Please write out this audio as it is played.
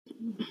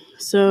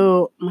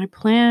So my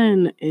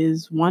plan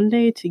is one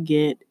day to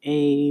get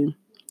a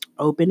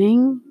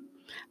opening.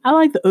 I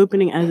like the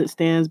opening as it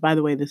stands. By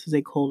the way, this is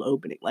a cold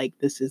opening. Like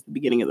this is the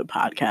beginning of the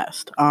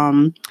podcast.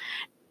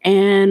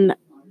 And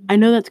I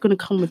know that's going to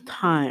come with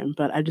time,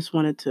 but I just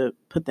wanted to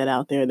put that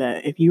out there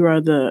that if you are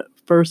the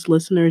first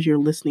listeners, you're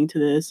listening to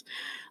this,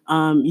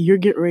 you're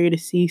getting ready to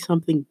see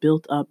something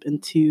built up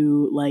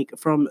into like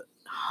from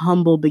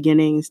humble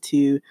beginnings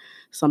to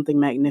something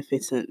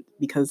magnificent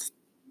because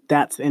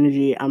that's the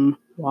energy I'm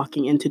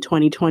walking into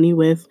 2020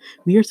 with.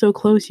 We are so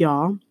close,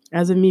 y'all.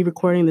 As of me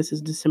recording, this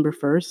is December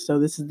 1st, so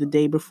this is the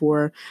day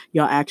before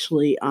y'all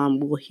actually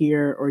will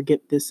hear or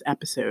get this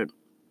episode.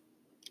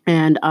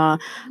 And I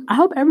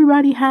hope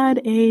everybody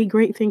had a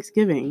great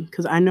Thanksgiving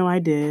because I know I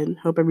did.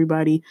 Hope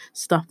everybody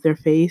stuffed their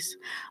face.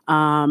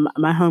 My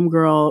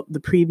homegirl, the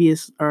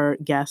previous or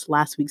guest,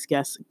 last week's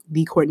guest,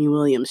 the Courtney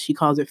Williams, she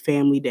calls it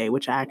Family Day,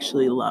 which I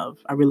actually love.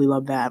 I really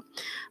love that.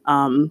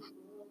 Um,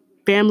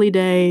 Family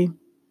Day,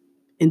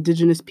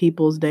 Indigenous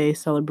Peoples Day,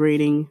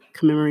 celebrating,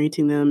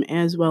 commemorating them,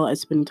 as well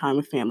as spending time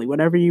with family.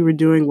 Whatever you were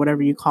doing,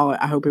 whatever you call it,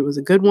 I hope it was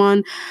a good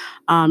one.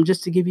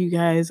 Just to give you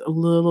guys a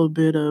little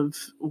bit of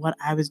what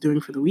I was doing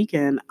for the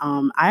weekend,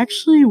 I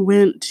actually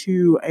went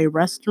to a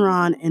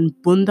restaurant in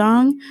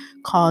Bundang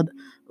called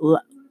La,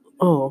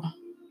 oh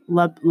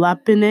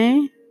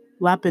Lapine.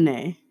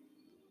 Lapine.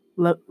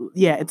 La,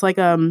 yeah, it's like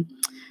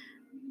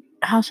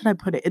how should I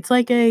put it? It's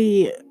like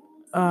a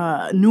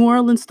New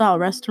Orleans style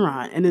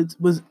restaurant, and it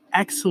was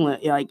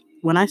excellent. Like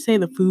when I say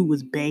the food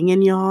was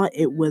banging, y'all,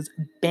 it was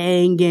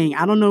banging.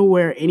 I don't know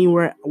where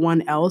anywhere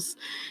one else,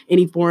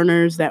 any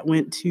foreigners that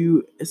went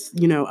to a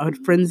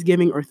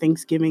Friendsgiving or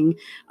Thanksgiving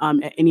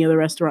at any other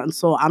restaurant in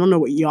Seoul. I don't know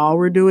what y'all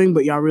were doing,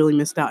 but y'all really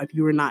missed out if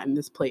you were not in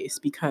this place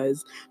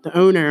because the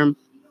owner,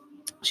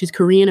 she's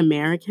Korean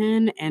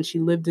American and she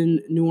lived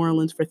in New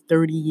Orleans for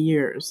 30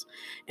 years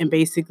and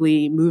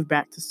basically moved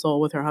back to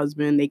Seoul with her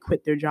husband. They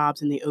quit their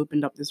jobs and they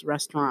opened up this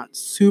restaurant.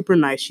 Super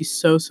nice. She's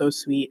so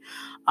sweet.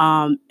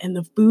 And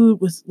the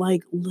food was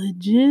like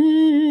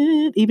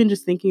legit. Even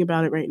just thinking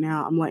about it right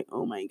now, I'm like,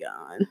 oh my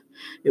God.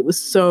 It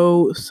was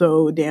so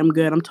damn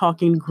good. I'm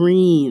talking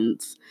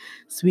greens,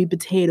 sweet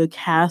potato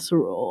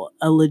casserole,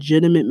 a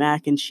legitimate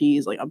mac and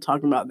cheese. Like I'm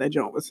talking about that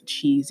joint was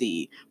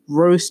cheesy,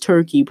 roast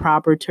turkey,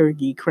 proper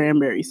turkey,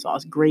 cranberry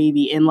sauce,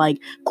 gravy, and like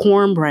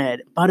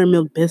cornbread,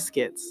 buttermilk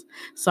biscuits.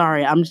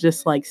 Sorry, I'm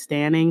just like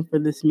standing for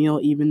this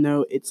meal, even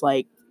though it's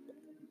like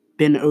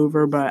been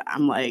over, but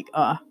I'm like,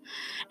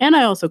 and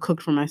I also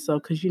cooked for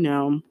myself because,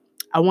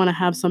 I want to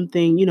have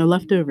something,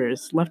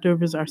 leftovers.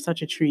 Leftovers are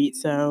such a treat.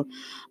 So,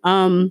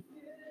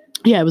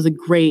 yeah,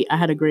 I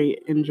had a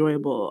great,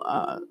 enjoyable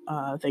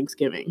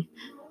Thanksgiving.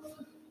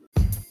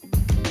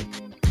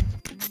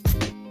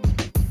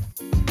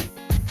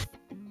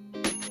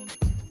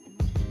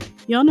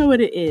 Y'all know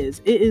what it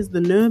is. It is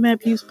the Nomad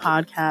Peeps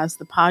podcast,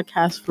 the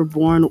podcast for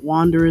born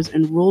wanderers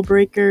and rule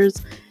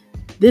breakers.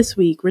 This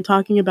week, we're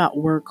talking about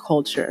work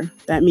culture.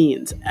 That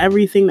means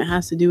everything that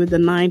has to do with the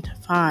 9 to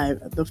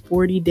 5, the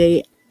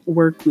 40-day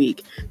work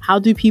week. How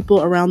do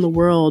people around the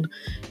world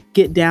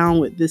get down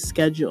with this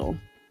schedule?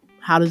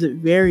 How does it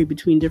vary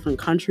between different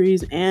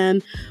countries?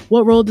 And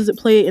what role does it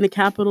play in a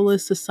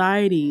capitalist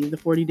society, the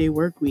 40-day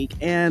work week?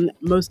 And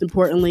most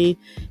importantly,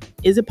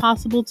 is it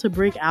possible to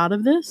break out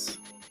of this?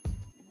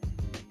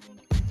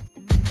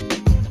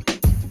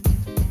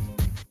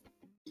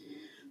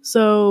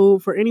 So,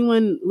 for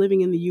anyone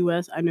living in the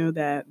U.S., I know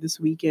that this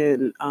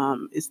weekend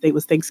it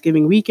was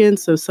Thanksgiving weekend.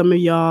 So, some of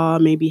y'all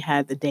maybe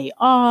had the day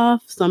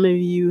off. Some of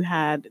you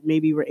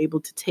maybe were able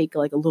to take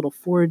like a little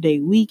 4-day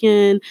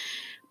weekend.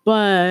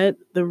 But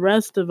the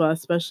rest of us,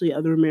 especially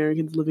other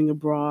Americans living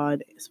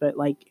abroad,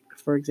 like,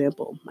 for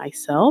example,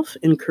 myself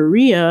in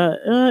Korea,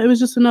 it was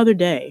just another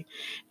day.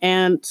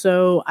 And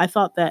so I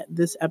thought that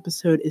this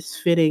episode is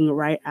fitting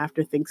right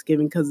after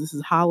Thanksgiving because this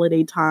is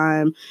holiday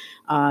time.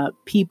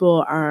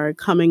 People are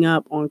coming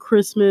up on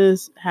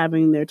Christmas,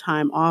 having their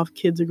time off.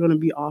 Kids are going to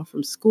be off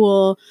from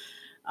school.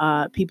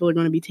 People are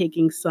going to be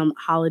taking some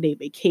holiday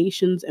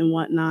vacations and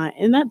whatnot.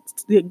 And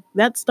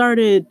that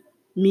started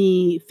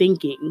me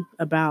thinking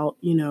about,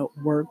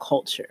 work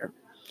culture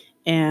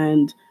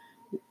and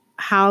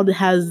how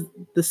has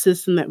the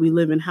system that we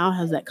live in, how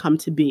has that come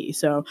to be?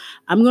 So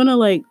I'm going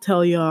to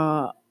tell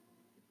y'all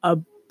a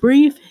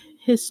brief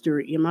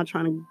history. I'm not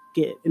trying to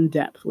get in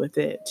depth with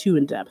it, too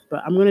in depth,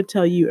 but I'm going to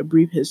tell you a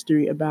brief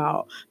history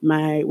about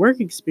my work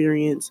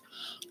experience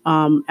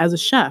as a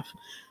chef.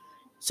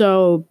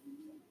 So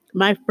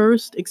my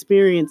first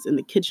experience in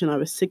the kitchen, I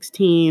was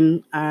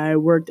 16. I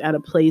worked at a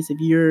place. If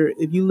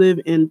you live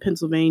in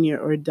Pennsylvania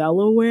or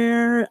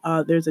Delaware,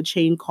 there's a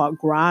chain called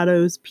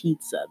Grotto's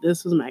Pizza.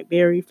 This was my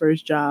very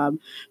first job,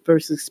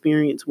 first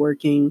experience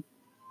working.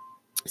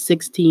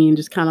 16,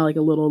 just kind of like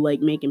a little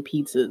like making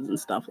pizzas and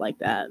stuff like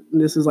that. And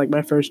this is like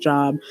my first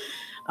job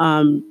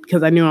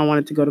because I knew I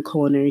wanted to go to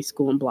culinary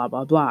school and blah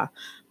blah blah.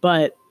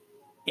 But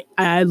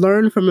I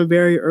learned from a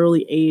very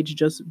early age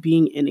just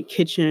being in a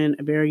kitchen,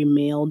 a very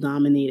male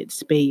dominated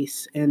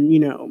space. And,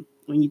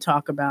 when you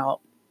talk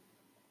about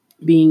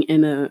being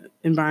in a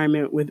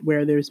environment with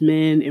where there's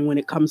men, and when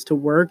it comes to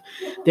work,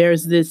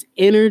 there's this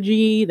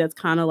energy that's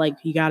kind of like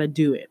you got to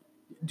do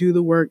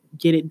the work,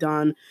 get it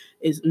done.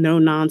 Is no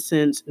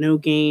nonsense, no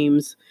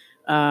games,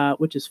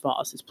 which is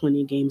false. There's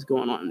plenty of games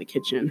going on in the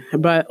kitchen,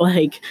 but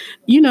like,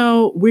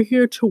 we're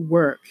here to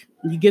work.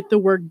 You get the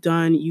work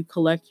done, you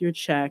collect your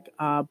check,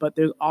 but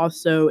there's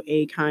also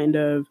a kind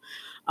of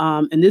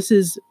and this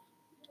is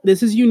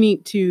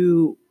unique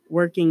to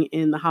working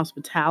in the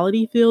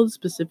hospitality field,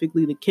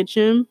 specifically the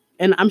kitchen.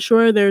 And I'm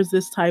sure there's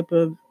this type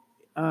of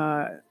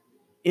uh,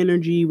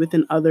 energy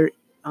within other,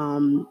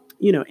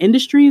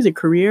 industries or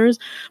careers.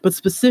 But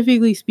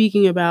specifically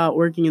speaking about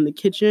working in the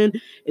kitchen,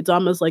 it's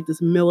almost like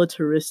this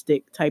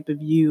militaristic type of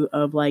view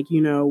of like,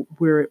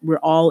 we're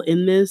all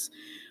in this,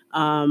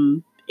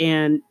 and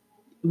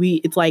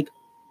it's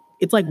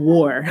like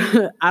war.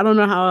 I don't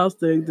know how else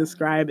to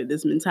describe it.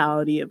 This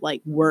mentality of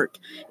like work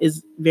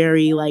is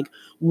very like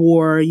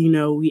war.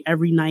 We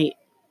every night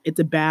it's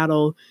a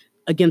battle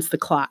against the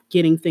clock,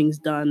 getting things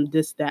done,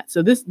 this, that.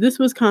 So this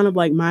was kind of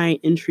like my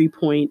entry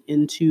point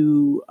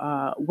into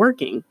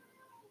working.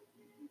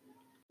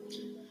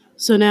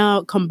 So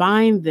now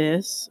combine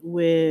this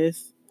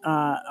with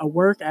a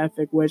work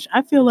ethic, which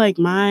I feel like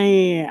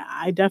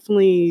I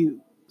definitely,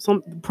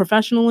 some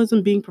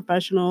professionalism, being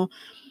professional,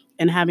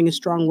 and having a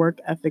strong work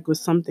ethic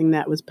was something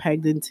that was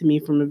pegged into me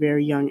from a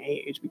very young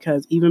age,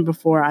 because even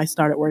before I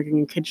started working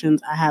in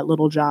kitchens, I had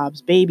little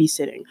jobs,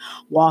 babysitting,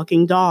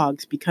 walking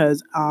dogs,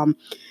 because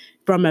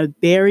from a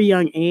very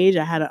young age,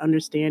 I had an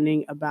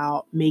understanding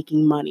about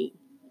making money,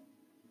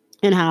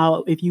 and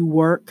how if you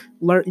work,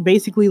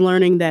 basically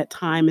learning that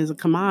time is a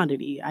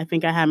commodity. I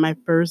think I had my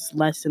first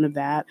lesson of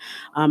that.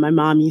 My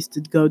mom used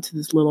to go to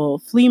this little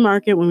flea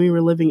market when we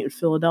were living in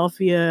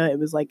Philadelphia. It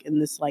was like in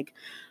this like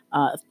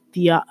uh,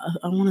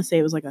 I want to say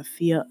it was like a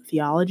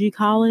theology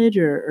college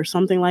or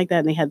something like that.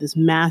 And they had this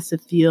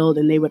massive field,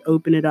 and they would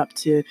open it up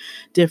to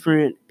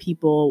different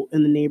people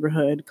in the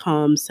neighborhood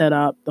come set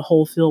up. The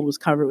whole field was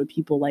covered with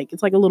people. Like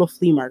it's like a little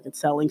flea market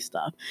selling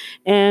stuff.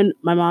 And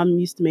my mom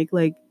used to make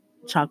like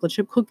chocolate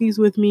chip cookies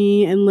with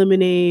me and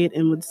lemonade,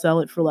 and would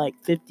sell it for like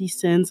 50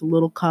 cents a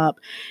little cup.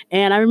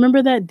 And I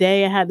remember that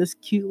day I had this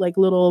cute like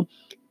little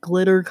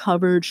glitter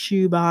covered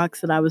shoebox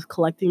that I was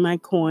collecting my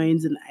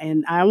coins,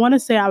 and I want to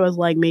say I was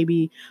like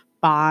maybe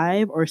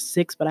 5 or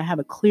 6, but I have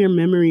a clear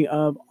memory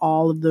of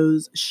all of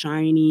those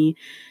shiny,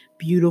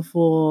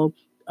 beautiful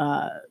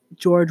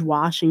George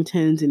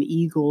Washingtons and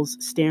Eagles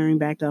staring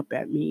back up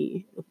at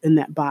me in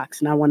that box.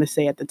 And I want to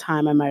say at the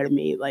time I might have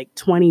made like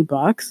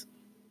 $20,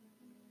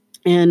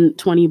 and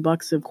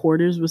 $20 of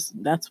quarters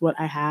that's what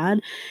I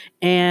had.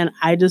 And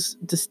I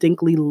just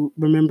distinctly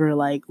remember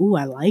like, ooh,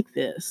 I like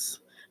this.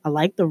 I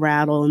like the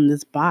rattle in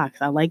this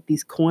box. I like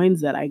these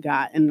coins that I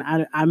got. And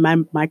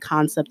my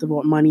concept of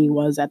what money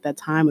was at that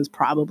time was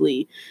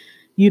probably,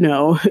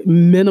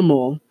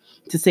 minimal,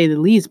 to say the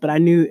least, but I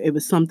knew it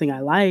was something I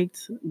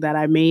liked, that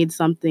I made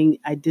something,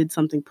 I did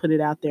something, put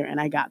it out there,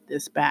 and I got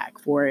this back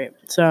for it.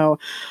 So,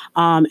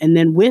 and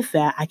then with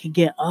that, I could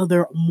get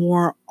other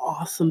more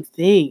awesome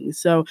things.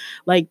 So,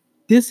 like,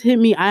 this hit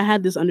me. I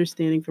had this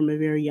understanding from a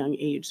very young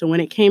age. So, when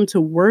it came to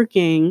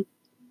working,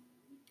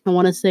 I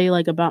want to say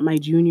like about my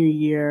junior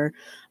year,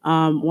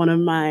 one of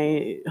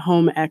my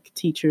home ec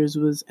teachers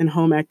was in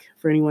home ec.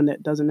 For anyone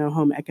that doesn't know,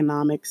 home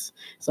economics,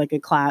 it's like a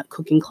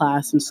cooking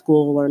class in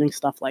school, learning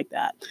stuff like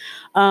that.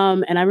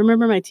 And I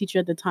remember my teacher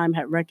at the time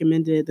had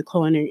recommended the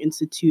Culinary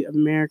Institute of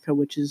America,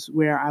 which is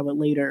where I would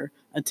later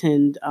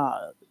attend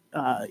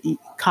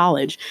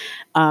college.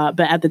 But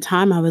at the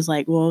time, I was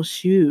like, well,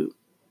 shoot,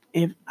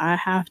 if I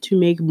have to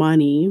make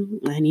money,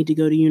 I need to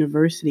go to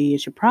university.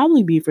 It should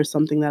probably be for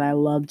something that I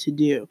love to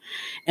do.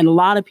 And a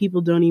lot of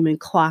people don't even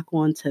clock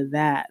onto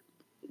that,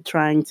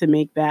 trying to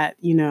make that,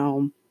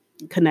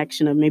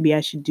 connection of maybe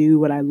I should do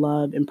what I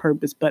love and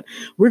purpose. But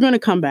we're going to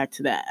come back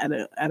to that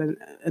at a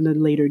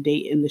later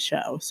date in the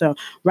show. So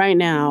right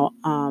now,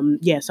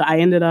 so I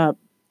ended up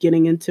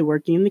getting into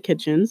working in the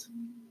kitchens,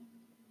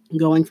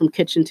 going from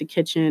kitchen to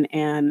kitchen,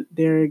 and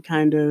they're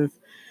kind of,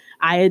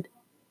 I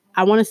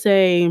I want to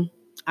say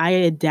I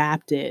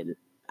adapted.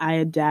 I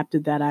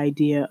adapted that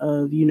idea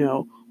of,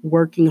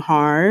 working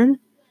hard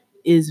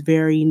is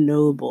very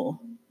noble.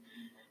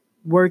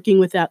 Working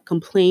without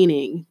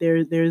complaining,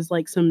 there's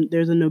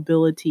a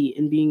nobility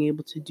in being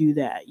able to do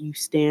that. You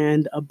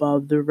stand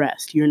above the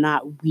rest. You're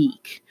not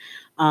weak.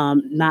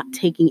 Not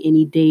taking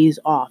any days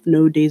off,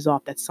 no days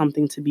off. That's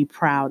something to be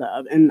proud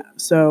of. And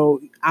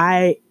so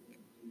I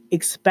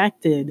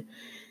expected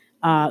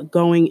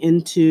going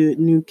into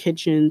new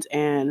kitchens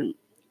and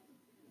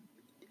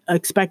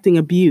expecting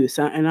abuse.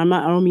 And I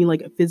don't mean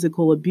like a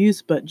physical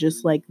abuse, but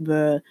just like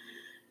the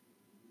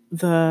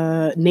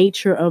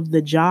nature of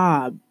the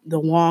job, the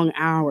long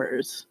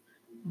hours,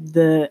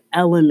 the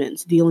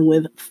elements, dealing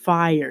with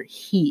fire,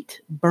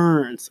 heat,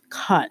 burns,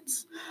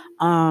 cuts,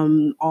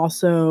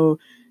 also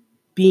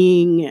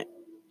being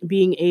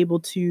able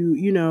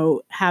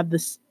to, have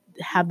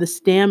the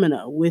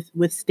stamina with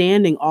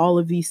withstanding all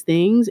of these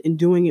things and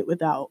doing it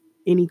without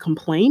any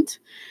complaint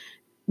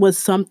was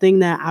something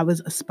that I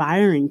was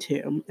aspiring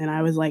to. And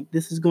I was like,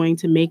 this is going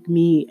to make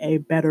me a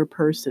better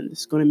person. This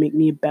is going to make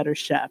me a better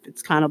chef.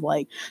 It's kind of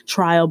like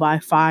trial by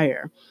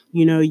fire.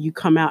 You know, you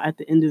come out at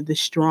the end of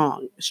this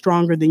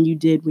stronger than you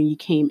did when you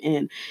came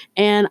in.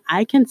 And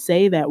I can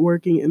say that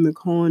working in the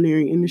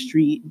culinary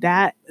industry,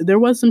 that there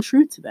was some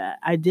truth to that.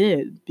 I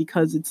did,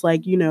 because it's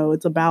like, you know,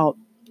 it's about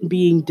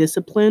being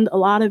disciplined, a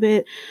lot of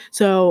it.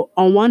 So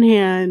on one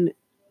hand,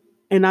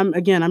 and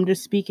I'm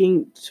just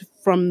speaking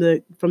from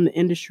the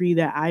industry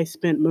that I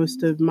spent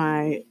most of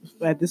my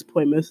at this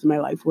point most of my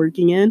life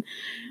working in,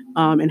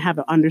 and have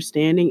an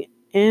understanding.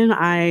 And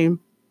I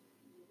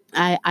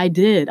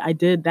did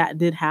that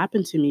did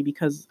happen to me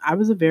because I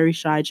was a very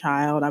shy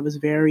child. I was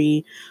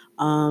very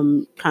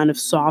kind of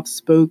soft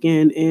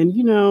spoken, and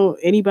you know,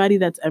 anybody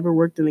that's ever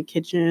worked in the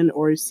kitchen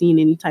or seen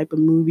any type of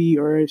movie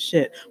or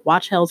shit,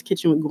 watch Hell's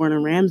Kitchen with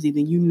Gordon Ramsay,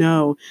 then you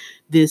know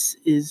this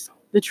is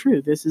the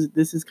truth. This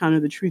is kind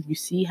of the truth. You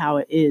see how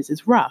it is.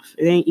 It's rough.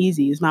 It ain't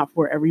easy. It's not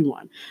for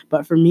everyone.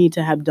 But for me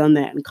to have done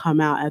that and come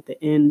out at the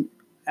end,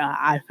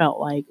 I felt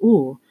like,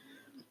 ooh,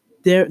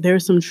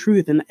 there's some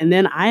truth. And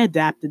then I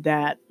adapted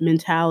that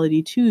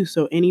mentality too.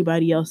 So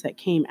anybody else that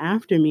came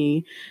after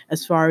me,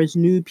 as far as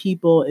new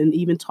people and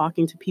even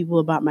talking to people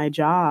about my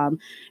job,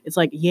 it's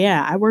like,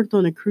 yeah, I worked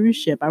on a cruise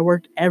ship. I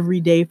worked every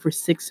day for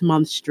 6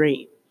 months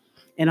straight.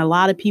 And a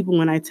lot of people,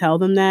 when I tell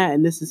them that,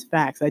 and this is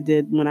facts, I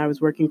did when I was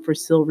working for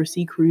Silver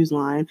Sea Cruise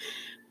Line,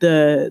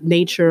 the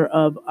nature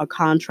of a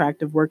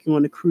contract of working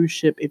on a cruise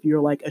ship, if you're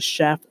like a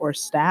chef or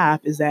staff,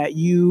 is that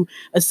you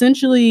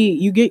essentially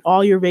you get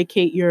all your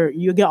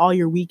you get all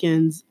your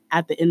weekends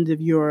at the end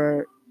of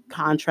your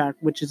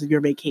contract, which is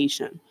your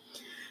vacation.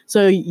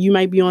 So you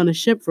might be on a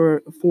ship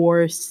for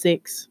 4,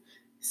 6,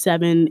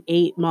 7,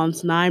 8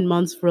 months, 9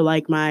 months for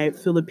like my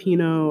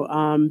Filipino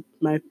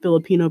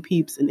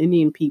peeps and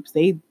Indian peeps.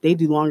 They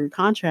do longer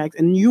contracts,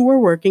 and you were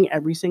working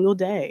every single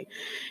day,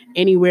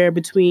 anywhere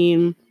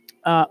between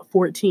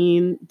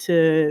 14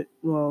 to,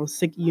 well,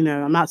 six, you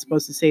know, I'm not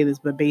supposed to say this,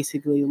 but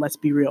basically, let's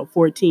be real,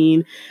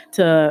 14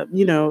 to,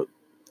 you know,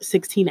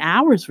 16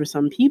 hours for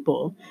some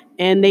people.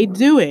 And they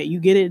do it. You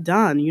get it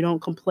done. You don't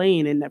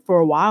complain. And for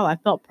a while, I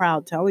felt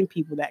proud telling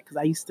people that, because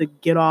I used to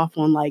get off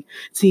on like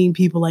seeing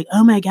people like,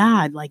 oh my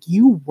God, like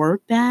you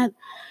worked that?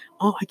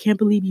 Oh, I can't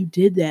believe you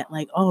did that.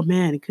 Like, oh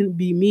man, it couldn't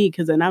be me.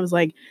 Because then I was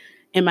like,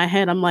 in my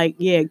head, I'm like,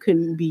 yeah, it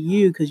couldn't be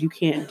you because you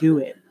can't do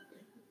it.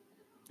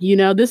 You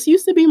know, this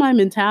used to be my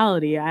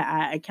mentality.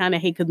 I kind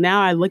of hate, because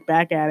now I look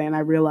back at it and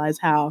I realize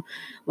how,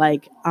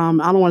 like, I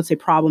don't want to say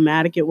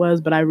problematic it was,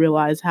 but I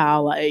realize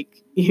how,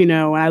 like, you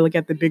know, when I look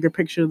at the bigger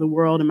picture of the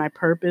world and my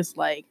purpose,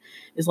 like,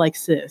 it's like,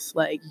 sis,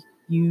 like,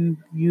 you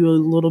a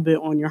little bit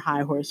on your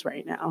high horse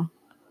right now.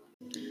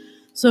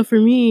 So for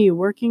me,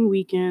 working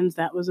weekends,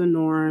 that was a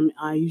norm.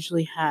 I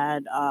usually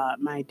had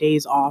my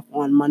days off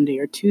on Monday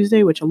or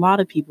Tuesday, which a lot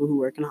of people who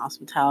work in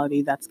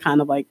hospitality, that's kind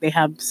of like they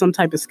have some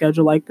type of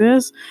schedule like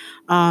this.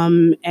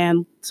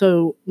 And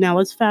so now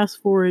let's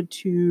fast forward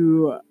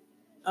to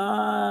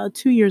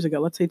 2 years ago.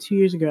 Let's say 2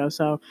 years ago.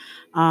 So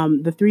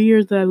the 3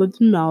 years that I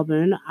lived in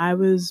Melbourne, I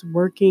was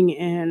working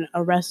in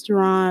a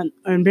restaurant,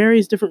 in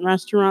various different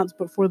restaurants,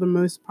 but for the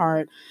most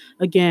part,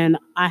 again,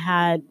 I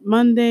had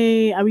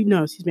Monday, I would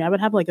no, excuse me, I would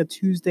have like a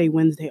Tuesday,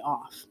 Wednesday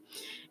off.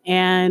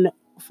 And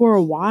for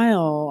a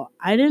while,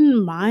 I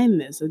didn't mind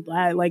this.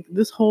 Like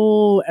this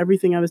whole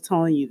everything I was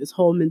telling you, this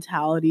whole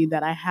mentality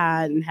that I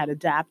had and had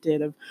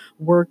adapted of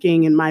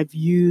working, and my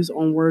views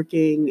on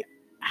working,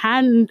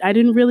 I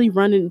didn't really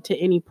run into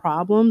any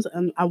problems.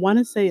 And I want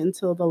to say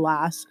until the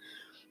last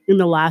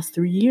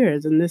 3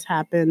 years, and this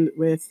happened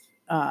with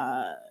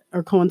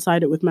or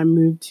coincided with my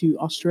move to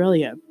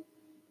Australia.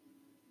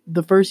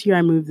 The first year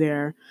I moved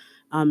there,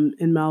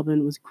 in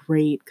Melbourne, was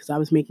great because I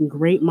was making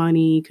great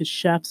money. Because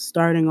chefs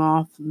starting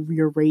off,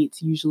 your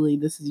rates usually,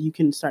 this is, you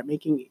can start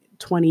making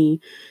 20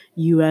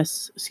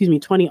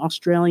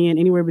 Australian,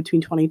 anywhere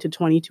between 20 to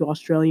 22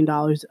 Australian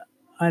dollars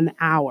an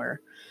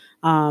hour,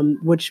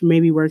 which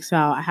maybe works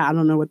out. I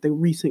don't know what the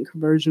recent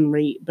conversion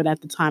rate, but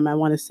at the time, I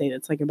want to say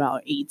that's like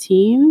about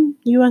 18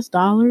 US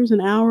dollars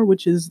an hour,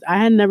 which is, I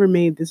had never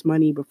made this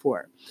money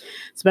before,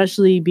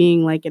 especially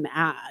being like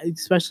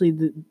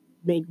especially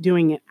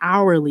doing it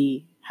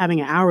hourly,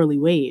 having an hourly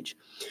wage.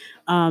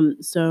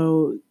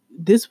 So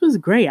this was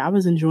great. I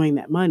was enjoying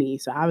that money,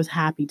 so I was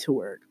happy to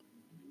work.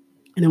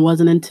 And it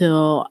wasn't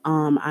until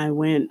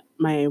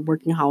my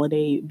working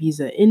holiday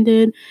visa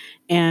ended,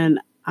 and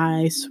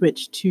I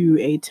switched to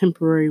a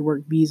temporary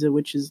work visa,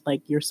 which is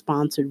like your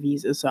sponsored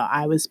visa. So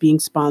I was being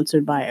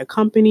sponsored by a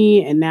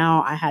company, and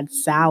now I had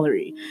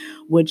salary,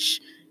 which,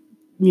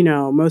 you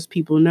know, most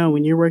people know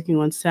when you're working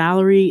on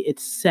salary,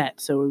 it's set.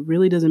 So it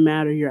really doesn't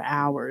matter your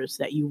hours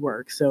that you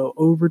work. So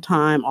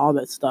overtime, all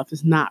that stuff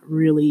is not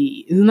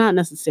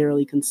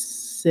necessarily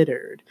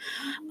considered.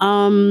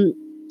 Um,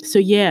 so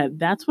yeah,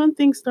 that's when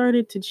things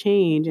started to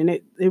change. And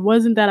it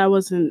wasn't that I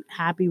wasn't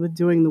happy with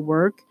doing the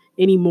work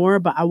anymore,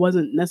 but I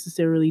wasn't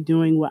necessarily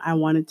doing what I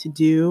wanted to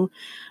do.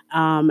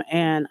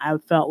 And I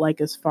felt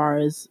like, as far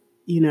as,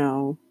 you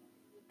know,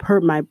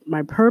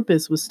 my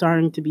purpose was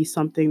starting to be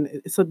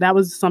something. So that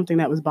was something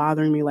that was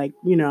bothering me. Like,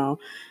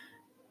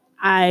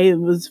 I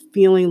was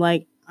feeling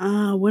like,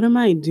 what am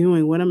I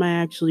doing? What am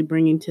I actually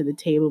bringing to the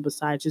table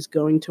besides just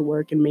going to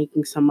work and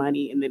making some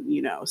money and then,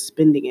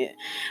 spending it?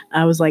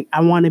 I was like, I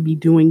want to be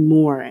doing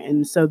more.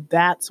 And so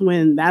that's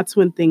when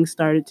things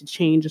started to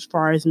change as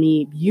far as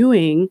me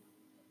viewing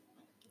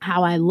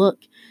how I look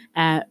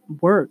at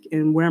work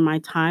and where my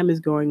time is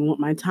going, what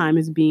my time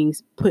is being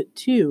put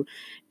to.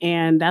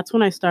 And that's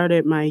when I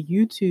started my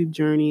YouTube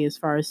journey as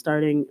far as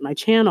starting my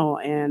channel.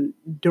 And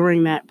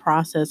during that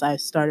process, I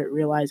started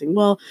realizing,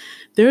 well,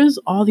 there's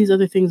all these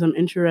other things I'm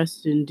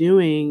interested in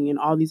doing and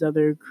all these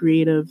other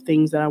creative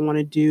things that I want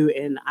to do.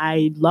 And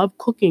I love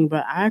cooking,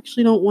 but I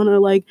actually don't want to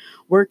like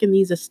work in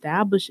these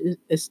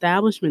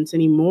establishments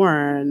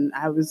anymore. And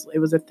it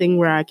was a thing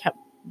where I kept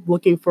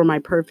looking for my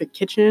perfect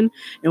kitchen.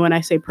 And when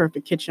I say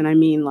perfect kitchen, I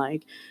mean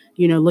like,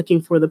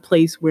 looking for the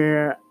place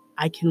where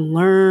I can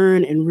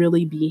learn and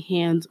really be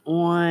hands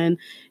on,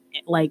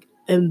 like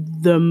in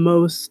the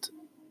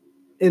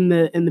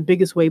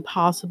biggest way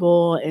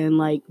possible, and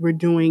like we're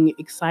doing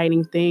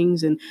exciting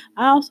things. And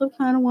I also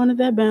kind of wanted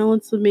that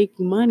balance of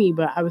making money,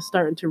 but I was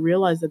starting to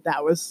realize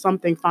that was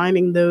something,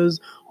 finding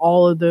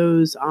all of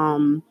those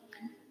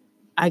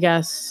I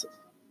guess,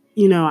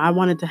 I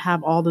wanted to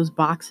have all those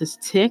boxes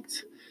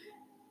ticked,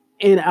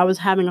 and I was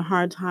having a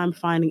hard time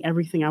finding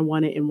everything I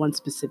wanted in one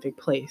specific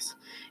place.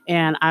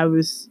 And I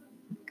was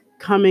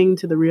coming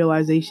to the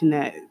realization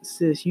that,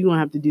 sis, you're gonna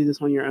have to do this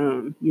on your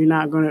own. You're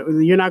not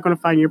gonna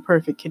find your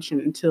perfect kitchen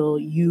until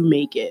you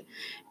make it.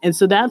 And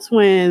so that's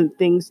when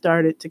things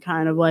started to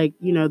kind of like,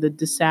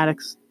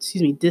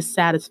 the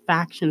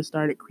dissatisfaction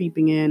started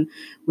creeping in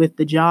with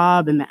the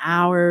job and the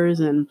hours.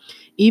 And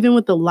even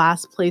with the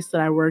last place that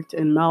I worked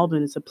in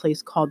Melbourne, it's a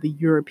place called the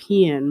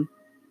European,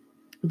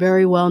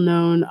 very well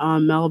known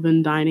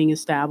Melbourne dining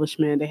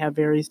establishment. They have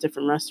various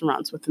different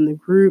restaurants within the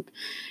group.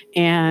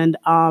 And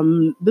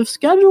the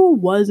schedule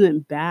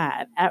wasn't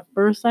bad. At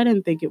first, I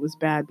didn't think it was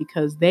bad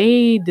because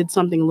they did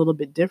something a little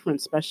bit different,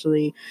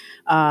 especially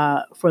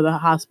for the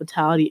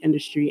hospitality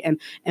industry.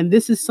 And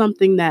this is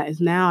something that is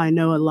now, I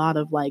know a lot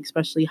of like,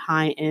 especially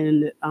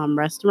high-end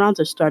restaurants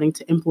are starting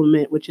to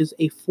implement, which is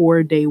a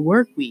 4-day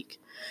work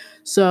week.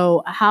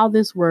 So how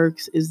this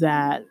works is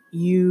that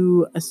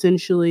you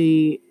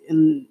essentially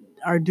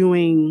are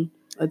doing,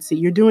 let's see,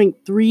 you're doing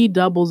 3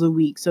 doubles a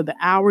week. So the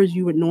hours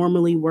you would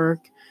normally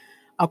work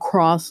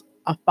across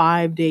a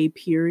 5-day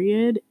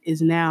period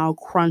is now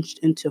crunched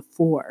into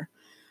 4.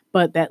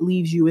 But that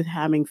leaves you with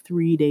having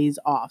 3 days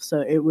off.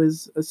 So it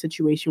was a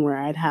situation where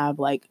I'd have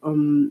like I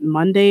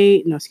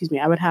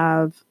would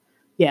have,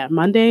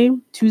 Monday,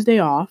 Tuesday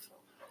off.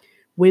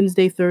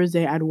 Wednesday,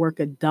 Thursday, I'd work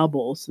a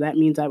double. So that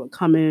means I would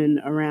come in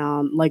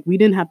around, like, we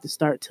didn't have to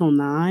start till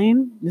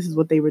 9. This is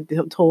what they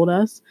told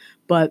us.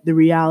 But the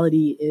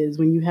reality is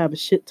when you have a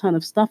shit ton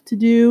of stuff to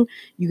do,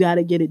 you got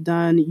to get it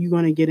done. You're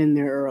going to get in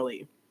there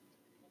early.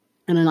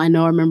 And then I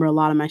remember a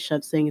lot of my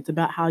chefs saying it's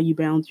about how you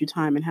balance your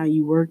time and how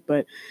you work.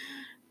 But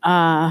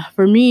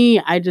for me,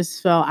 I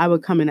just felt I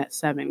would come in at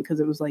 7 because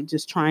it was like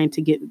just trying to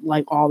get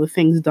like all the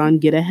things done,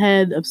 get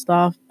ahead of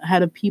stuff,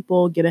 ahead of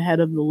people, get ahead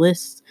of the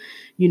list,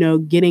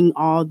 getting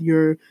all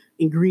your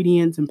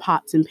ingredients and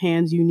pots and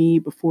pans you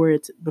need before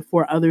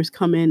others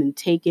come in and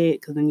take it,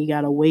 because then you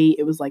gotta wait.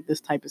 It was like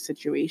this type of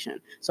situation.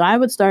 So I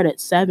would start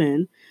at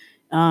 7.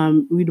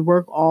 We'd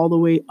work all the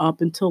way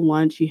up until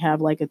lunch. You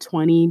have like a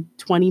 20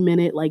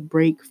 minute like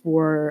break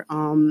for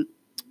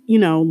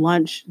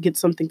lunch, get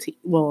something to,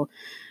 well,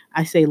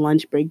 I say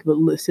lunch break, but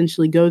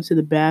essentially go to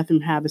the bathroom,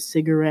 have a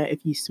cigarette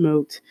if you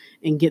smoked,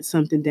 and get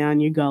something down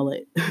your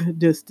gullet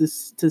just to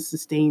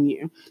sustain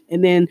you.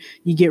 And then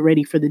you get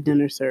ready for the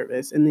dinner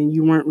service. And then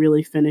you weren't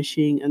really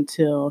finishing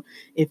until,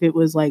 if it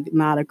was like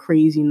not a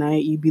crazy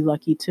night, you'd be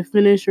lucky to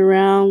finish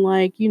around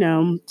like,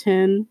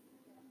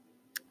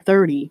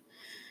 10:30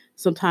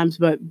 sometimes.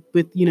 But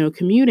with,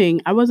 commuting,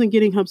 I wasn't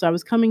getting home. So I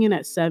was coming in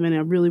at 7.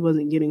 I really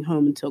wasn't getting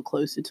home until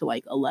closer to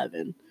like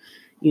 11.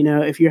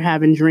 If you're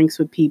having drinks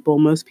with people,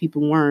 most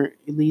people weren't,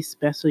 at least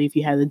especially if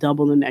you had a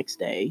double the next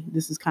day.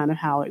 This is kind of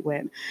how it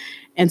went.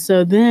 And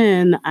so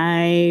then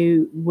I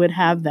would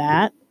have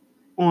that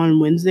on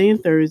Wednesday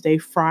and Thursday.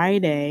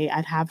 Friday,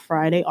 I'd have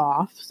Friday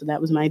off. So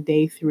that was my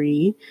day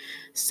 3.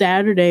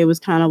 Saturday was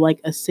kind of like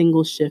a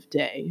single shift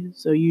day.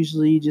 So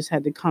usually you just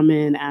had to come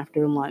in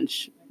after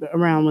lunch,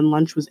 around when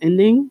lunch was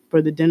ending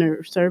for the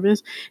dinner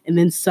service. And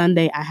then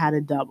Sunday I had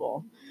a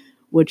double,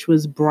 which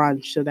was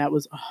brunch. So that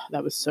was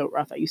so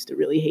rough. I used to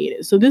really hate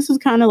it. So this is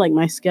kind of like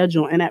my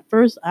schedule. And at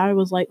first I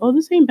was like, oh,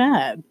 this ain't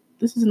bad.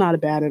 This is not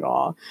bad at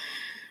all.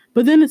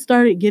 But then it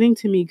started getting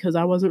to me because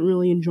I wasn't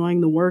really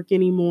enjoying the work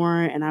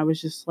anymore. And I was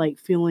just like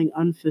feeling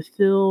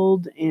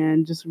unfulfilled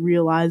and just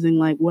realizing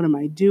like, what am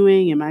I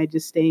doing? Am I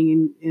just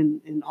staying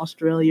in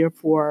Australia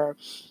for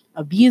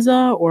a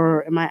visa,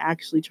 or am I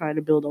actually trying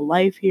to build a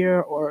life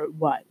here, or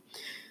what?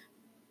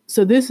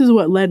 So this is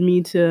what led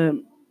me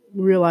to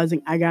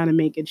realizing I got to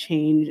make a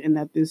change, and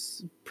that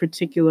this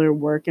particular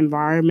work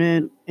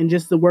environment, and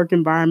just the work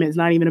environment, is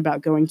not even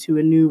about going to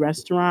a new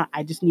restaurant.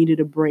 I just needed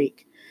a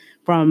break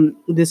from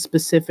this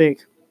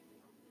specific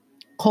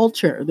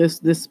culture,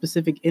 this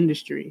specific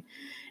industry.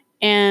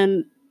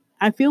 And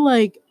I feel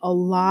like a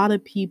lot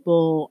of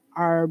people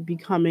are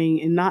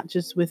becoming, and not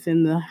just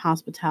within the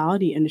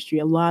hospitality industry,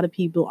 a lot of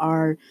people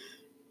are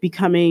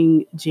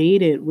becoming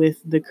jaded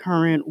with the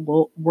current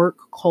work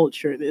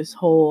culture, this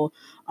whole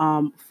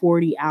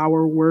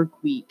 40-hour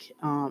work week,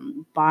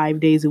 5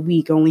 days a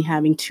week, only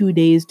having 2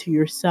 days to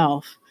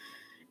yourself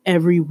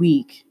every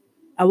week.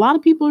 A lot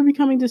of people are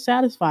becoming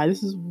dissatisfied.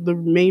 This is the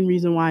main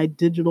reason why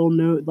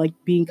like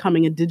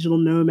becoming a digital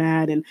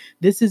nomad, and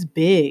this is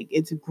big.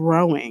 It's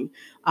growing.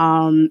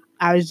 I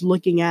was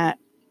looking at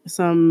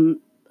some.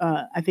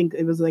 I think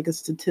it was like a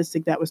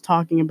statistic that was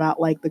talking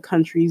about like the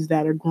countries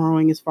that are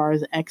growing as far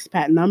as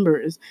expat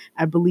numbers.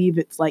 I believe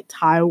it's like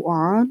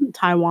Taiwan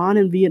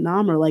and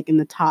Vietnam are like in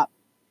the top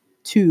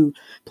two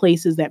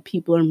places that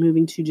people are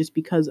moving to, just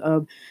because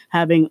of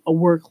having a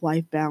work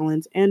life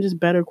balance and just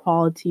better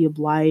quality of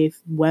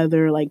life.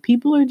 Whether like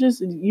people are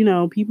just,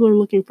 people are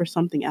looking for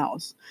something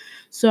else.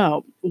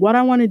 So, what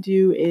I want to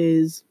do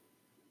is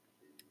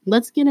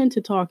let's get into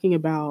talking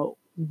about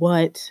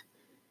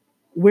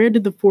where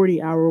did the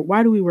 40-hour,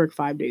 why do we work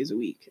 5 days a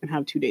week and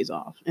have 2 days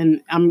off?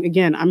 And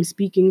I'm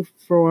speaking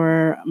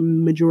for a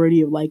majority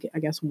of, like, I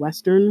guess,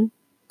 Western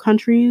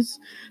countries.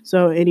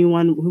 So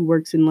anyone who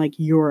works in like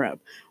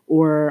Europe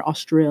or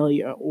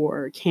Australia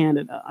or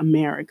Canada,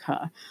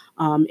 America,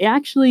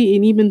 actually,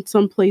 and even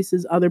some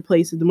places, other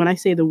places. And when I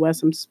say the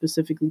West, I'm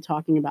specifically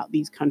talking about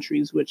these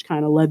countries, which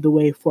kind of led the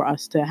way for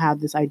us to have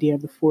this idea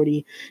of the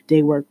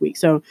 40-day work week.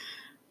 So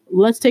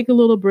let's take a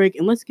little break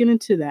and let's get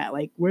into that.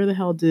 Like, where the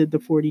hell did the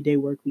 40-day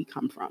work week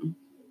come from?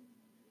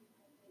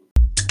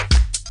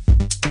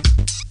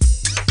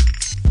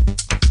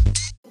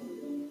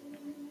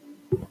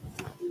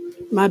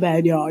 My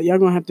bad, y'all. Y'all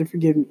gonna have to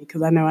forgive me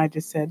because I know I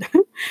just said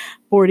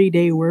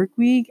 40-day work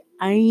week.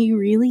 I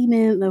really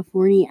meant the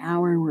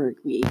 40-hour work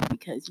week,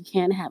 because you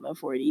can't have a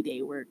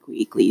 40-day work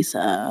week,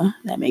 Lisa.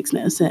 That makes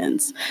no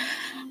sense.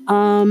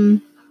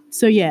 Um,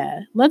 so yeah,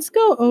 let's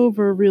go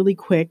over really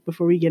quick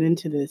before we get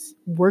into this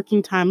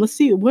working time. Let's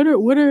see what are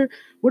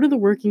the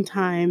working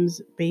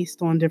times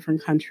based on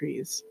different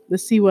countries.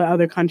 Let's see what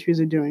other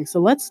countries are doing. So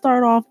let's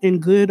start off in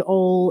good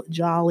old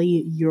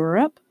jolly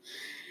Europe.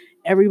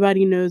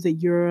 Everybody knows that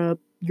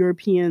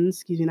Europeans,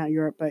 excuse me, not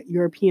Europe, but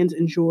Europeans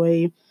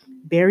enjoy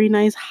very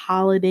nice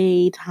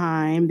holiday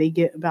time. They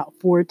get about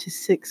 4 to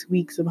 6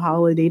 weeks of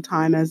holiday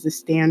time as the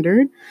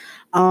standard.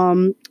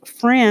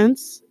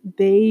 France,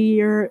 they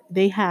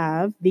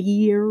have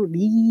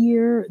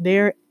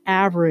their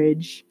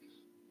average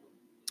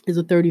is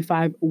a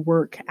 35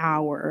 work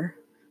hour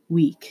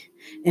week,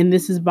 and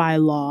this is by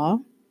law.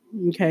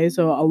 Okay,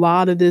 so a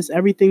lot of this,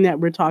 everything that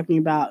we're talking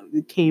about,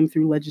 came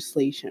through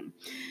legislation.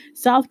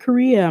 South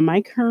Korea,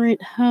 my current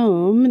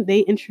home, they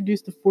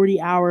introduced the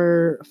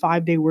 40-hour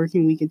 5-day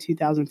working week in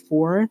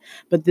 2004,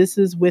 but this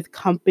is with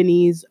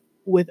companies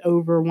with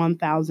over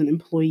 1,000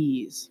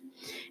 employees.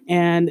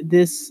 And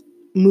this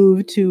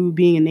moved to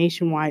being a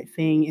nationwide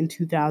thing in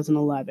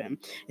 2011.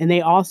 And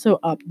they also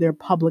upped their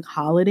public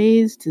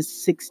holidays to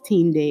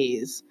 16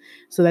 days.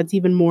 So that's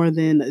even more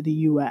than the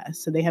US.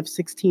 So they have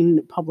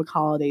 16 public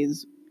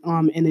holidays,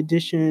 in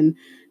addition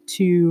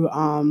to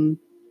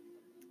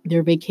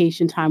their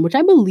vacation time, which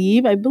I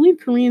believe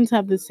Koreans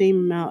have the same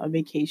amount of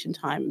vacation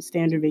time,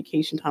 standard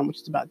vacation time,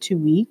 which is about 2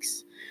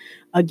 weeks.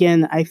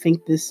 Again, I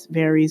think this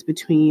varies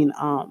between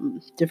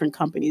different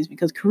companies,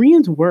 because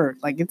Koreans work,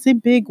 like, it's a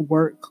big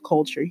work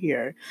culture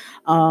here.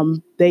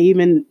 They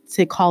even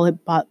call it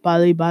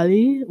bali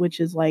bali, which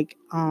is like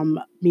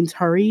means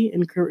hurry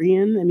in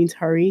Korean. It means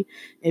hurry.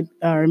 It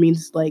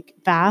means like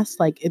fast.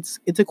 Like, it's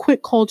a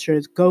quick culture.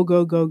 It's go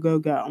go go go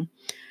go.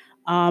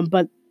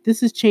 But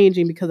this is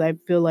changing, because I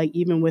feel like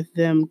even with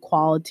them,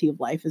 quality of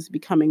life is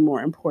becoming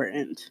more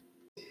important.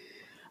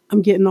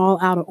 I'm getting all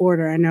out of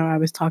order. I know I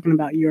was talking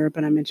about Europe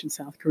and I mentioned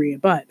South Korea,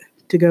 but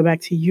to go back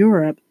to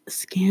Europe,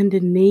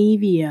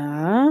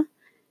 Scandinavia,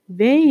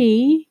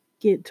 they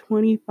get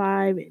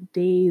 25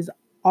 days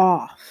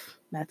off.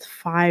 That's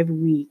 5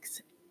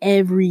 weeks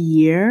every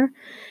year.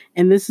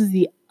 And this is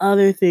the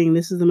other thing.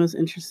 This is the most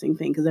interesting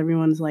thing, because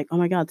everyone's like, oh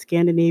my God,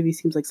 Scandinavia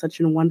seems like such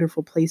a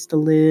wonderful place to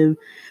live.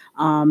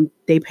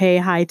 They pay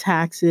high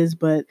taxes,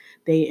 but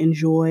they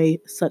enjoy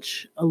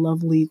such a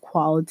lovely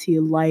quality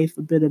of life,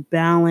 a bit of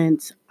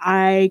balance.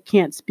 I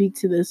can't speak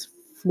to this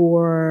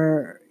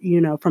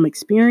from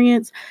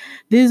experience.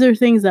 These are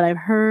things that I've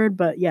heard,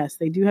 but yes,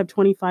 they do have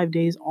 25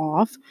 days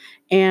off.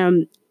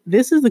 And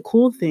this is the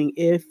cool thing.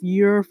 If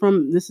you're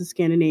from, this is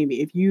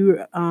Scandinavia, if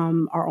you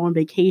are on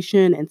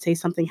vacation and say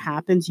something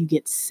happens, you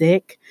get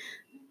sick,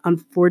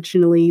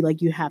 unfortunately,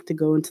 like you have to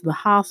go into the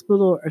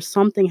hospital or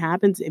something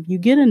happens, if you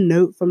get a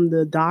note from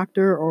the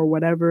doctor or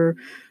whatever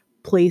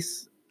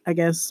place, I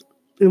guess,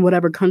 in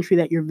whatever country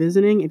that you're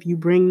visiting, if you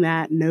bring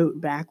that note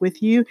back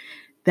with you,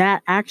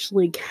 that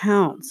actually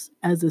counts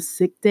as a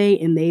sick day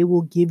and they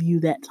will give you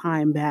that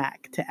time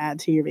back to add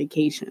to your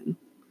vacation.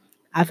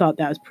 I thought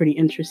that was pretty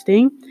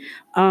interesting.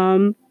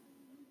 Um,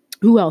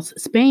 who else?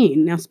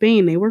 Spain. Now,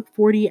 Spain, they work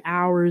 40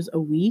 hours a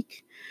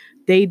week.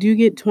 They do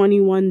get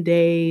 21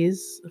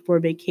 days for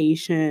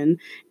vacation.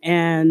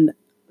 And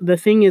the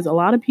thing is, a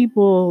lot of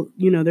people,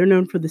 they're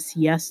known for the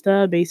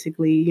siesta,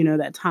 basically,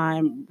 that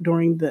time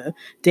during the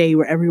day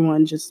where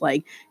everyone just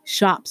like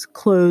shops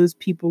close,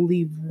 people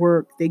leave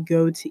work, they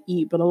go to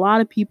eat. But a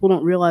lot of people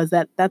don't realize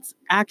that that's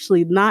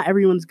actually not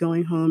everyone's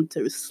going home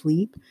to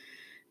sleep.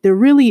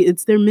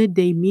 It's their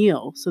midday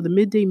meal. So the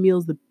midday meal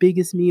is the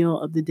biggest meal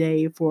of the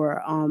day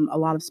for a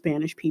lot of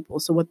Spanish people.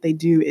 So what they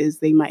do is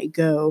they might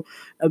go,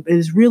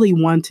 it's really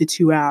 1 to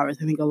 2 hours.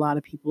 I think a lot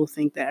of people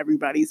think that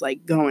everybody's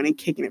like going and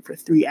kicking it for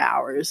 3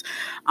 hours.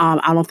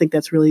 I don't think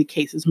that's really the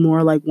case. It's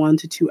more like 1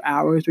 to 2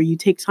 hours where you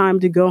take time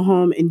to go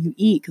home and you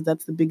eat because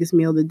that's the biggest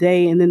meal of the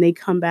day. And then they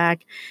come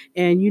back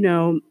and,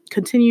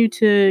 continue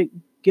to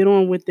get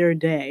on with their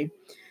day.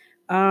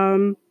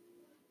 Um,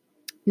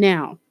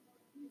 Now,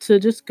 to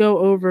just go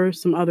over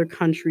some other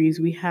countries,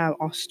 we have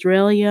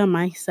Australia,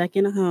 my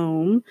second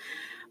home.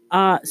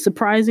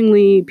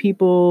 Surprisingly,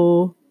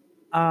 people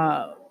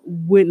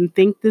wouldn't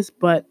think this,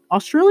 but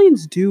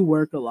Australians do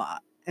work a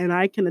lot. And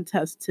I can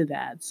attest to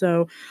that.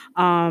 So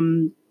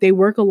they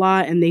work a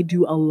lot and they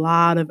do a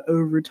lot of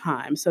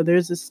overtime. So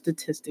there's a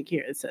statistic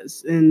here. It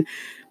says in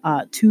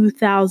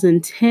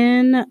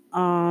 2010,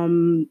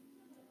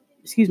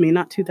 excuse me,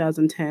 not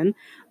 2010.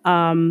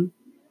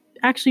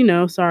 Actually,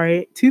 no,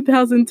 sorry,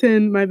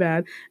 2010, my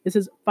bad. It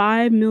says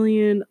 5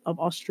 million of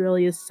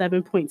Australia's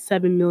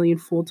 7.7 million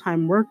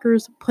full-time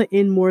workers put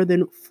in more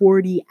than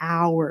 40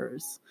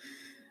 hours.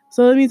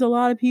 So that means the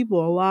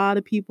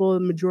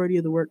majority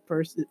of the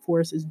workforce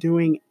is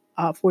doing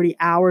 40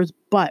 hours.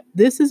 But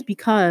this is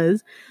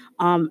because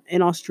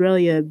in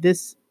Australia,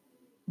 this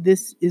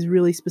is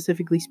really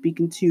specifically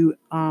speaking to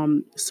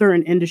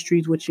certain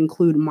industries, which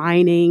include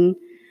mining,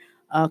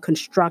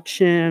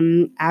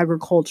 construction,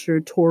 agriculture,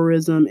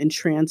 tourism, and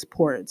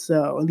transport.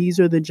 So these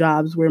are the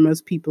jobs where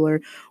most people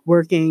are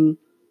working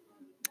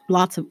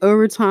lots of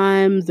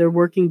overtime. They're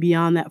working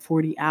beyond that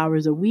 40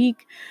 hours a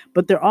week,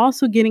 but they're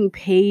also getting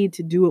paid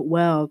to do it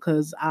well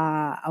because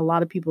a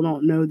lot of people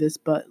don't know this,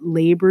 but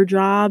labor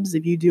jobs,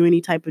 if you do any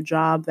type of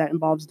job that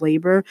involves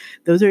labor,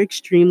 those are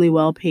extremely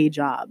well paid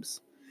jobs.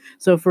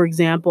 So, for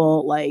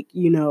example, like,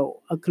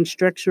 a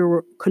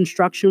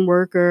construction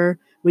worker,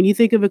 when you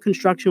think of a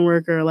construction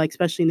worker, like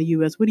especially in the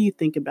US, what do you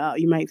think about?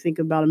 You might think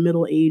about a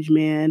middle-aged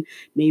man.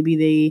 Maybe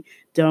they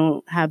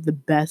don't have the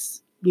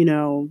best, they're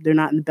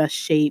not in the best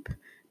shape,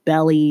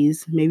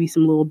 bellies, maybe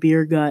some little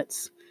beer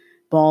guts,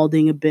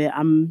 balding a bit.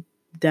 I'm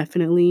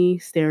definitely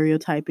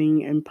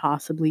stereotyping and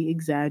possibly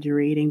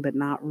exaggerating, but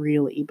not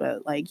really.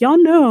 But like, y'all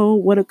know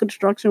what a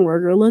construction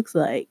worker looks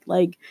like.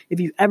 Like, if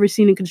you've ever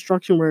seen a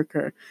construction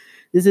worker,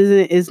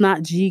 it's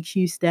not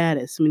GQ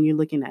status when you're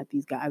looking at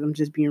these guys. I'm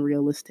just being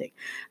realistic.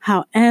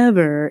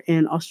 However,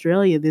 in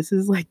Australia, this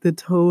is like the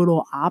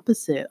total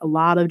opposite. A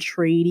lot of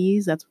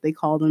tradies, that's what they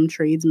call them,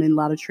 tradesmen, a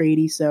lot of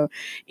tradies. So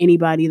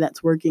anybody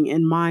that's working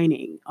in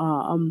mining,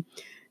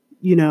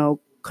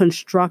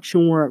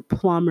 construction work,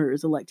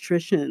 plumbers,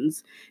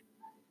 electricians,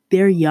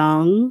 they're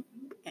young.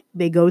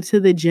 They go to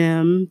the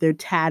gym, they're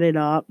tatted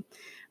up.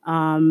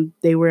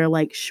 They wear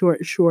like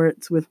short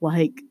shorts with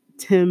like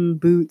Tim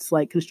boots,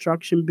 like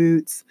construction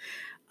boots.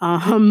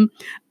 Um,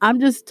 I'm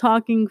just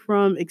talking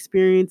from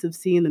experience of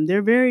seeing them.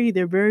 They're very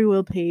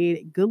well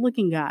paid, good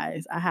looking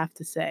guys, I have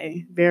to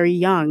say. Very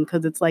young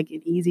because it's like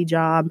an easy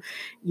job.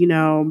 You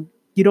know,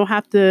 you don't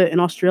have to, in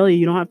Australia,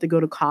 you don't have to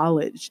go to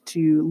college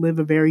to live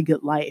a very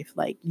good life.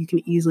 Like you can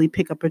easily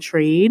pick up a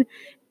trade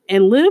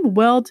and live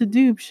well to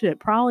do shit,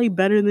 probably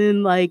better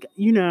than like,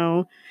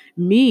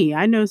 me.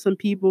 I know some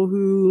people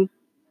who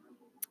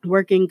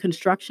working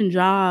construction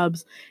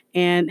jobs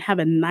and have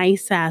a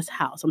nice ass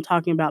house. I'm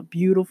talking about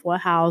beautiful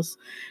house,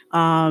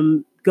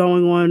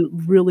 going on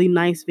really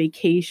nice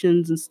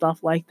vacations and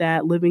stuff like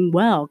that, living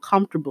well,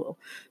 comfortable.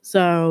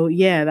 So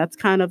yeah, that's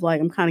kind of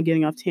like, I'm kind of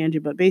getting off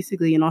tangent, but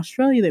basically in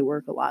Australia they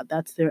work a lot.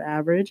 That's their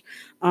average.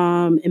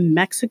 In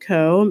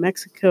Mexico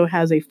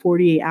has a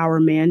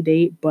 48-hour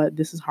mandate, but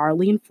this is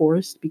hardly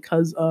enforced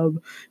because of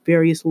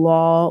various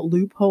law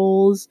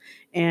loopholes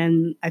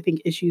and I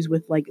think issues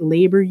with like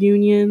labor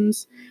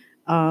unions.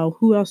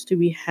 Who else do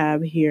we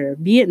have here?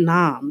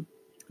 Vietnam,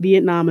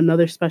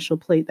 another special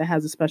plate that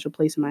has a special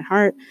place in my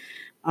heart.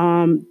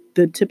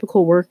 The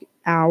typical work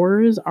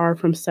hours are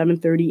from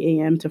 7:30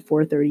 a.m. to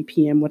 4:30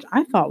 p.m., which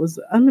I thought was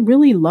a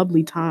really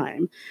lovely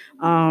time.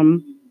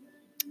 Um,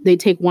 they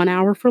take 1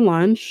 hour for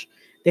lunch.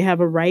 They have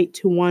a right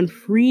to one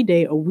free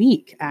day a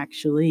week,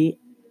 actually,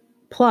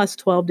 plus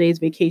 12 days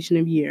vacation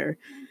a year.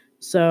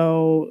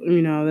 So,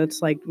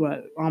 that's like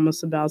what,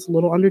 almost about, it's a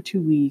little under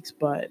 2 weeks,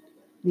 but,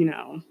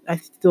 I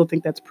still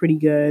think that's pretty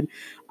good.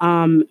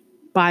 Um,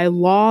 by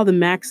law, the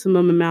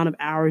maximum amount of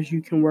hours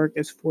you can work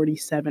is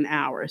 47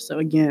 hours. So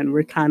again,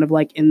 we're kind of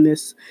like in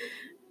this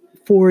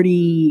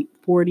 40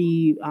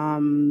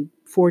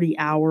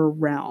 40-hour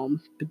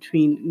realm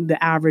between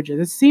the averages.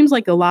 It seems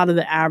like a lot of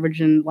the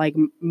average in like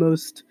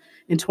most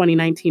in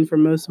 2019 for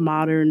most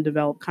modern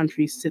developed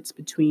countries sits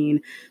between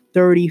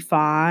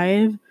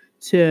 35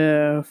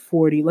 to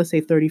 40, let's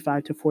say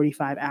 35 to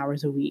 45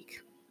 hours a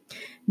week.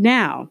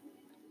 Now,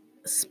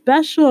 a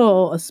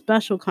special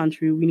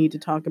country we need to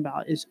talk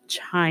about is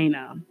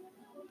China.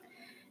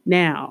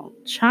 Now,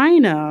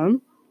 China,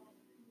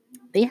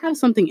 they have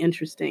something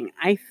interesting.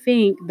 I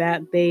think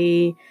that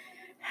they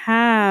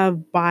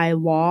have by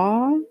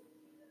law,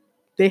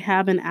 they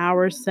have an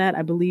hour set.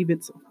 I believe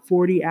it's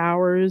 40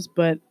 hours,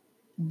 but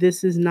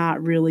this is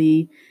not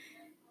really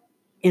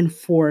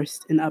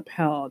enforced and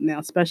upheld. Now,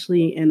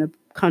 especially in a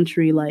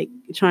country like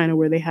China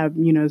where they have,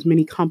 as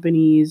many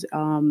companies,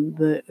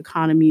 the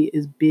economy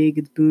is big,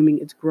 it's booming,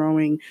 it's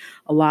growing.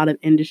 A lot of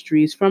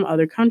industries from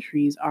other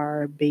countries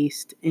are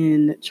based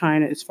in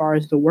China as far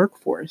as the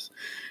workforce.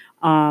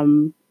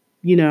 Um,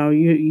 you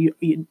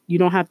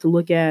don't have to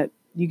look at,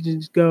 you can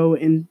just go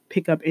and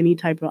pick up any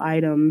type of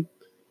item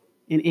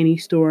in any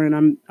store,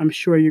 and I'm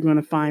sure you're going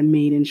to find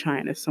made in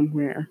China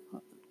somewhere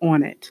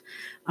on it.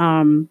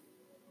 Um,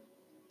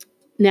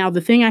 Now,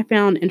 the thing I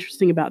found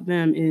interesting about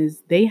them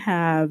is they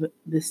have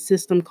this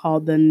system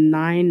called the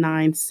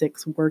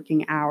 996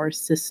 working hour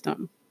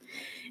system.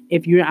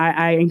 If you,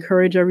 I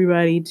encourage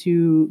everybody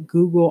to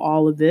Google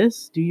all of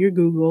this. Do your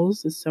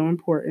Googles. It's so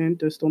important.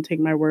 Just don't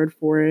take my word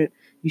for it.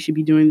 You should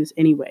be doing this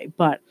anyway.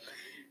 But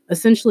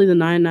essentially, the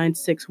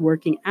 996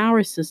 working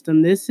hour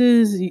system. This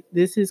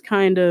is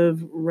kind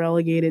of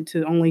relegated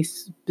to only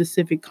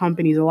specific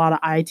companies. A lot of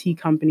IT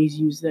companies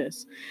use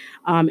this,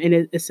 and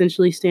it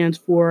essentially stands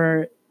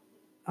for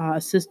a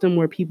system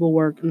where people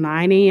work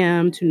 9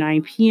 a.m. to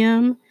 9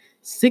 p.m.,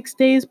 6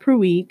 days per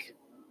week.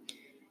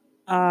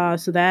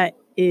 So that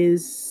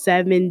is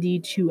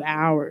 72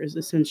 hours,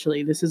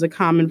 essentially. This is a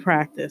common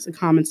practice, a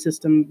common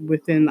system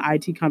within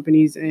IT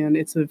companies, and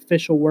it's an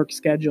official work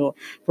schedule.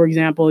 For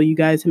example, you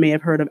guys may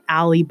have heard of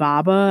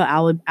Alibaba.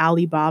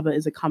 Alibaba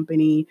is a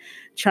company,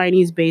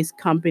 Chinese-based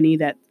company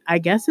that I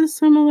guess is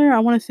similar, I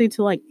want to say,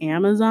 to like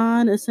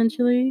Amazon,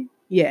 essentially.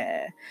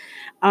 Yeah.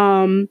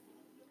 Um,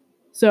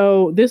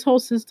 so this whole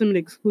system, it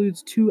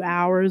excludes 2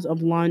 hours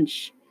of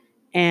lunch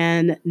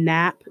and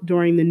nap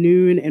during the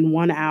noon and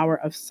 1 hour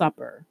of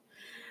supper.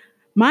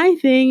 My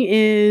thing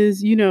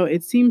is,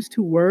 it seems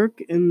to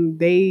work, and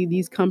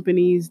these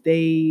companies,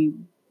 they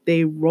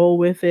roll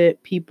with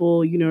it.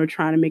 People, are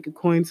trying to make a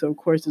coin, so of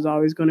course there's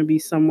always going to be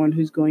someone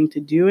who's going to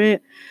do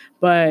it.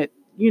 But,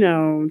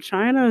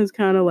 China is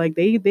kind of like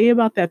they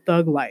about that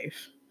thug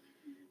life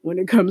when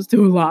it comes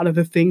to a lot of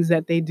the things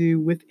that they do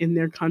within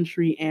their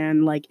country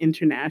and like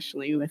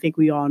internationally. I think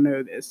we all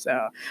know this.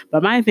 So,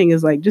 but my thing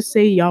is like, just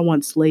say y'all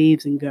want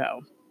slaves and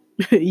go.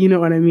 You know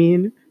what I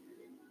mean?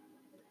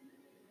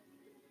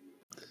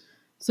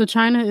 So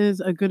China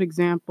is a good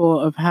example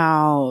of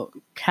how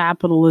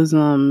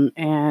capitalism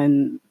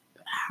and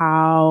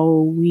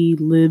how we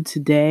live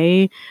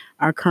today,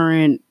 our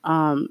current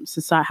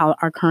society, how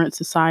our current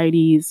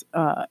societies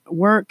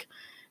work,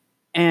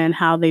 and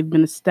how they've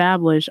been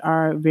established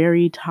are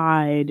very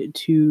tied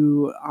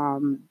to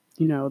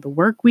the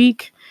work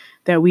week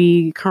that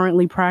we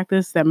currently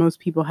practice, that most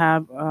people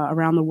have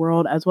around the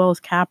world, as well as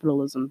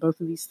capitalism. Both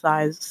of these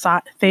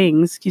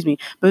things, excuse me,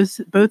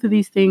 both of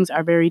these things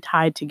are very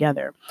tied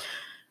together.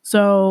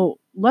 So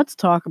let's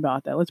talk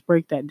about that. Let's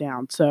break that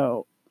down.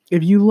 So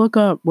if you look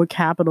up what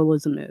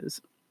capitalism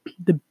is,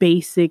 the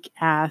basic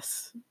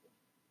ass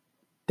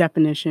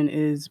definition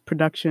is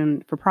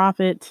production for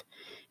profit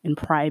in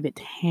private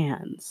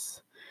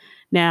hands.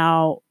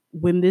 Now,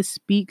 when this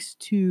speaks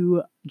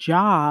to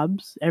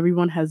jobs,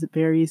 everyone has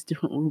various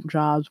different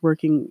jobs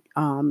working,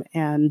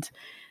 and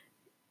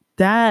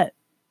that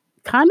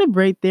kind of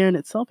right there in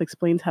itself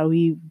explains how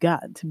we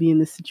got to be in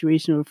this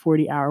situation of a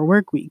 40-hour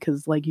work week.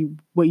 Because what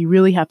you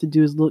really have to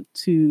do is look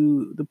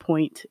to the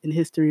point in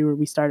history where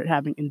we started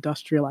having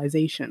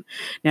industrialization.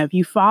 Now, if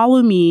you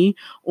follow me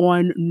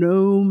on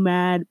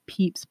Nomad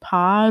Peeps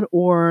Pod,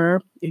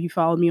 or if you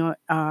follow me on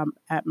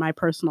at my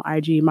personal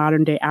IG,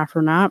 Modern Day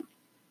Afronaut,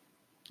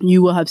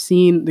 you will have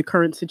seen the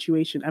current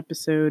situation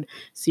episode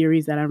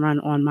series that I run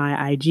on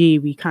my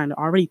IG. We kind of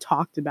already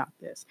talked about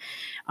this,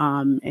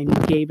 and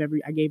I gave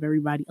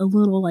everybody a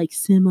little like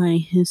semi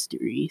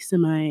history,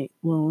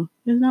 well,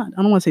 it's not.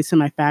 I don't want to say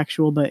semi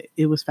factual, but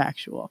it was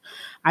factual.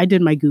 I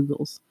did my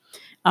Googles.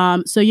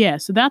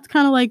 So that's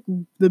kind of like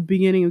the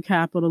beginning of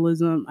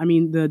capitalism. I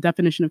mean, the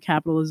definition of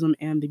capitalism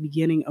and the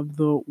beginning of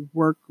the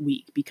work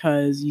week,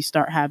 because you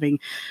start having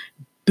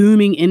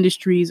booming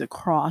industries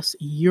across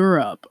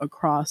Europe,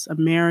 across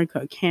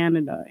America,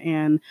 Canada,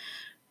 and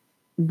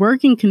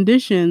working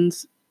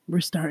conditions were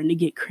starting to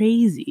get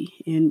crazy.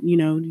 And,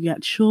 you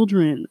got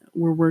children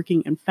were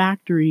working in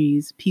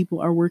factories. People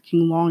are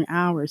working long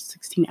hours,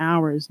 16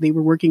 hours. They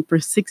were working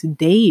for 6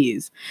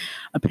 days,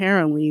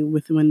 apparently, in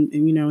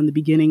the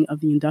beginning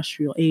of the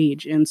industrial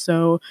age. And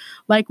so,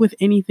 like with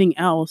anything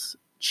else,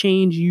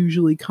 change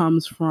usually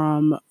comes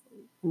from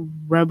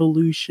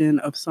revolution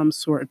of some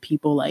sort, of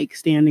people like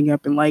standing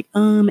up and like,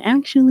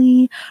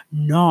 actually,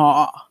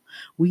 nah,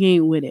 we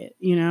ain't with it,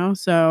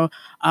 So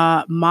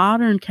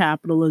modern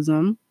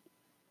capitalism,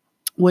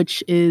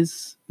 which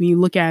is, when you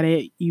look at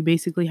it, you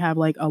basically have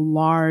like a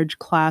large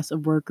class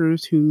of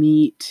workers who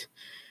meet,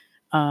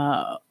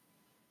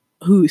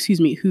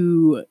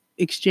 who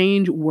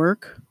exchange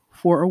work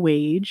for a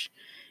wage,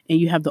 and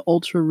you have the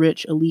ultra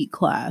rich elite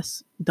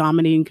class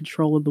dominating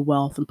control of the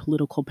wealth and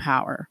political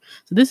power.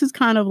 So this is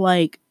kind of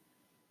like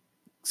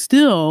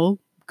still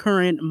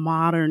current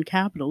modern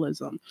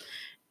capitalism.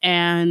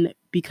 And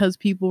because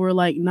people were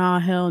like, nah,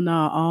 hell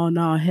no, oh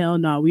no, hell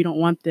no, we don't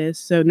want this.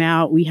 So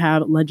now we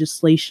have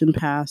legislation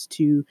passed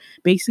to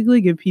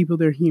basically give people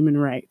their human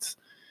rights.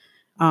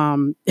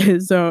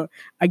 So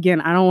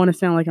again, I don't want to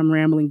sound like I'm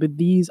rambling, but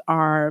these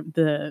are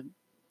the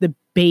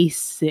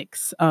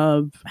basics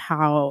of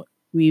how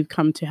we've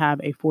come to have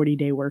a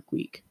 40-day work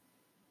week.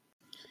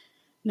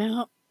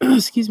 Now,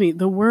 excuse me,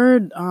 the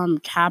word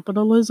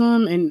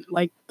capitalism and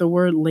like the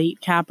word late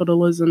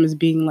capitalism is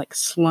being like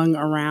slung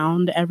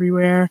around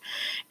everywhere.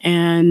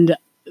 And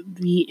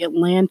the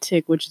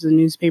Atlantic, which is a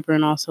newspaper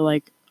and also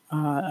like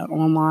an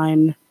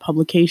online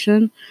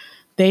publication,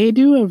 they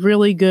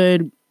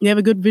have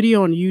a good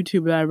video on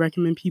YouTube that I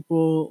recommend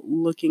people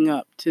looking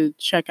up to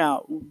check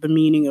out the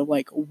meaning of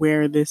like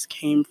where this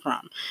came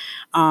from.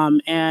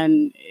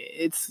 And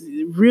it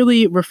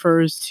really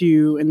refers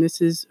to, and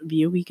this is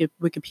via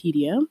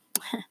Wikipedia,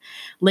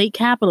 late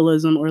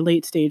capitalism or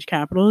late stage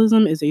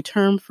capitalism is a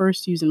term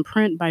first used in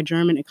print by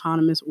German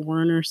economist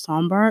Werner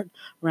Sombart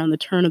around the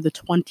turn of the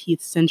 20th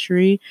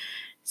century.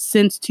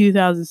 Since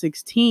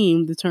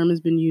 2016, the term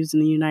has been used in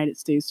the United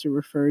States to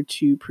refer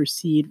to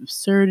perceived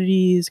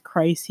absurdities,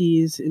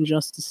 crises,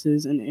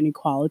 injustices, and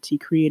inequality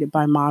created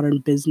by modern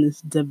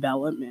business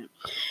development.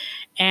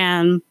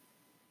 And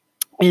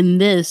in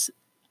this,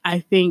 I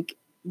think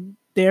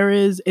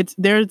there's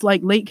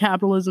like late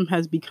capitalism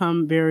has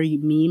become very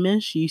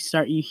meme-ish. You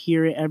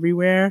hear it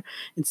everywhere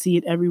and see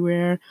it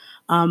everywhere.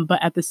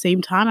 But at the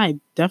same time, I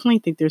definitely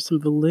think there's some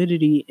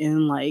validity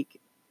in like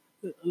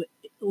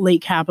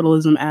late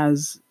capitalism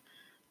as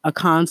a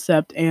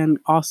concept and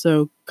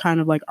also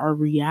kind of like our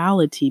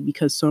reality,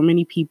 because so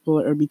many people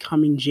are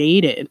becoming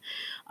jaded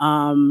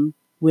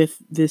with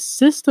this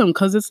system,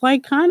 because it's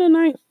like kind of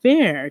not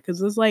fair,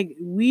 because it's like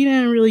we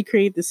didn't really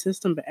create the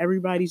system, but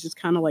everybody's just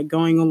kind of like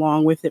going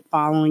along with it,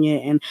 following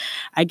it. And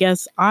I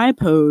guess my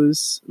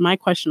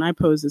question I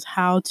pose is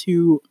how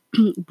to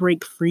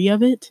break free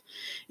of it.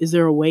 Is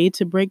there a way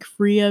to break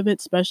free of it,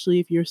 especially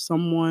if you're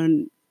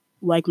someone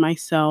like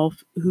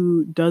myself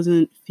who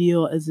doesn't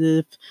feel as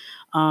if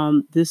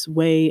this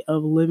way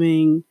of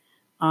living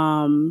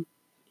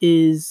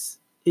is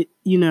it,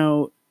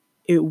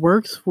 it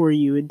works for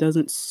you, it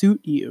doesn't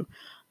suit you.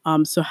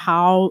 So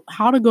how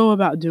to go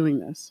about doing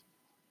this?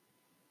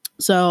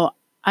 So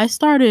I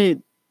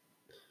started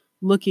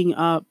looking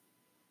up,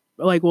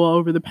 like, well,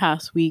 over the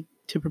past week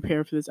to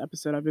prepare for this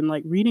episode, I've been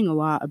like reading a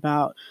lot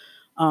about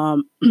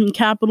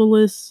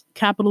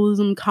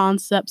capitalism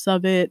concepts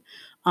of it.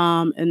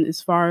 And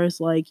as far as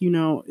like,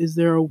 is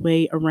there a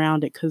way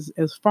around it? Because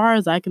as far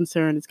as I'm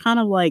concerned, it's kind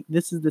of like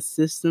this is the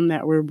system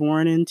that we're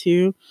born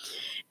into.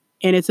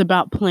 And it's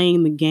about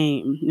playing the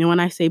game. And when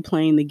I say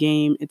playing the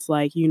game, it's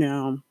like,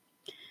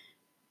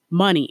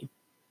 money.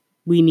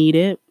 We need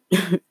it.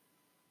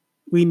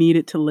 We need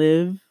it to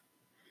live.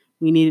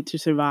 We need it to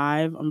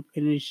survive. And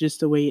it's just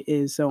the way it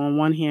is. So on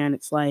one hand,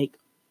 it's like,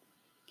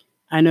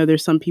 I know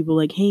there's some people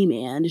like, hey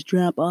man, just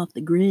drop off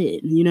the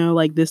grid,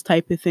 like this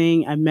type of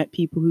thing. I've met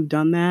people who've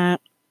done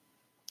that.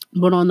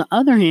 But on the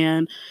other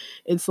hand,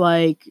 it's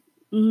like,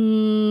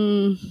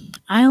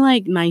 I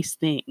like nice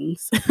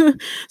things.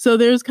 So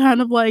there's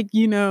kind of like,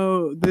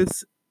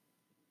 this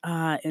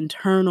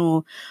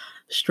internal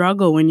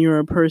struggle when you're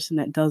a person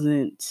that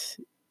doesn't,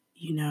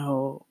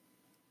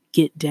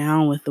 get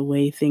down with the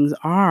way things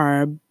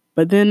are.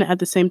 But then at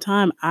the same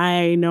time,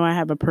 I know I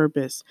have a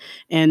purpose.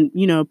 And,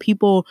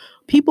 people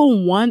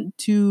want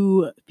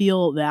to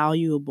feel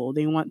valuable.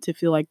 They want to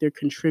feel like they're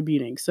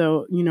contributing.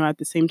 So, at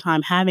the same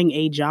time, having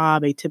a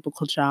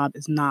typical job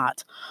is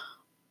not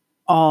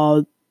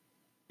all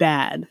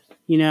bad,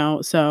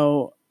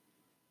 So,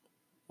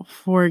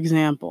 for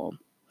example,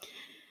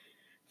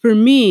 for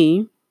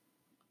me,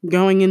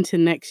 going into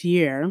next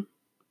year,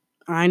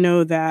 I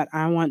know that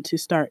I want to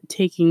start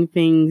taking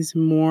things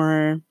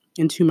more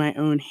into my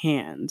own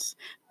hands.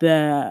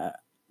 The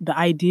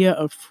idea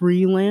of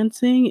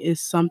freelancing is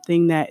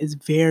something that is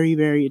very,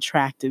 very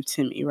attractive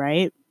to me,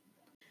 right?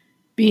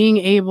 Being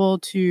able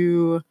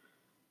to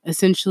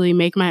essentially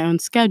make my own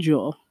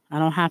schedule. I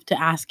don't have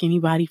to ask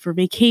anybody for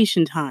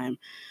vacation time.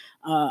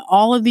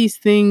 All of these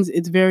things,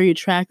 it's very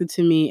attractive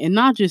to me, and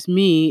not just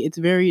me, it's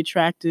very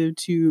attractive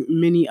to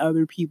many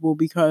other people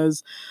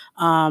because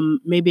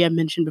maybe I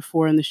mentioned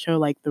before in the show,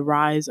 like the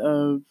rise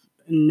of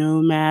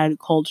nomad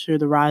culture,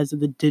 the rise of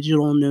the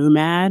digital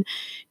nomad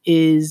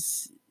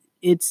it's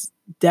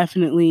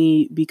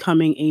definitely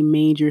becoming a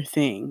major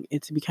thing.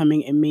 It's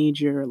becoming a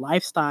major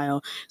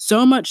lifestyle.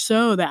 So much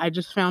so that I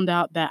just found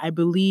out that I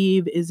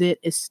believe, is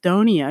it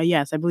Estonia?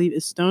 Yes, I believe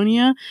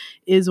Estonia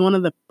is one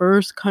of the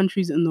first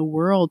countries in the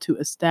world to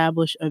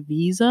establish a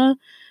visa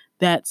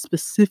that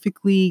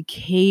specifically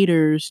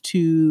caters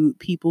to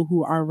people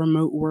who are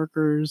remote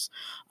workers,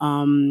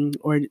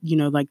 or,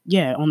 like,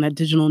 yeah, on that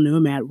digital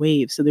nomad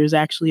wave. So there's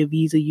actually a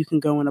visa you can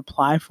go and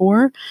apply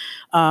for,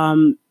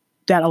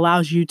 that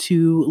allows you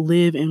to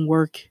live and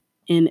work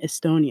in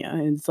Estonia.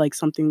 And it's like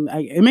something,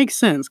 it makes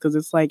sense because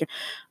it's like,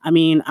 I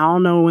mean, I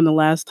don't know when the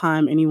last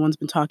time anyone's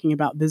been talking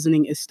about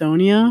visiting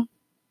Estonia,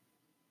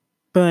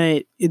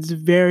 but it's a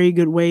very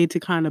good way to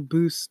kind of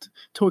boost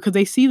toward, because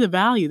they see the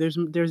value.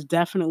 There's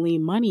definitely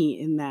money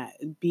in that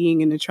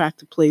being an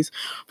attractive place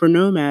for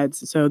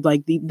nomads. So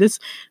like this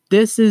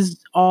is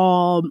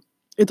all,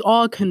 it's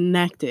all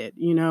connected.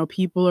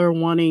 People are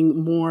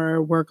wanting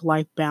more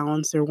work-life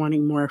balance. They're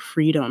wanting more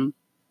freedom.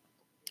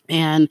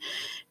 And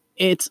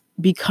it's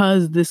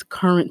because this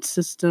current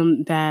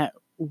system that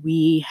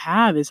we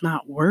have is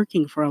not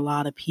working for a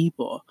lot of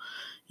people.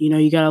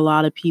 You got a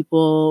lot of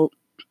people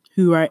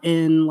who are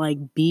in like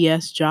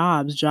BS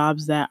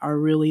jobs that are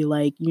really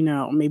like,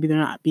 maybe they're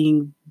not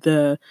being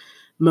the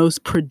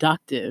most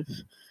productive,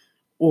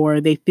 or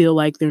they feel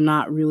like they're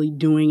not really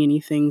doing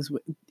anything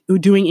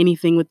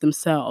with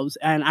themselves.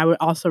 And I would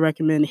also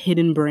recommend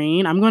Hidden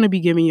Brain. I'm going to be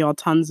giving y'all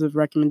tons of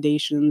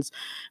recommendations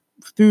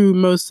through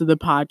most of the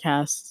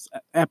podcast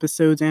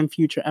episodes and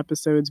future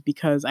episodes,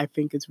 because I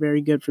think it's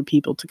very good for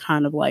people to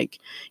kind of like,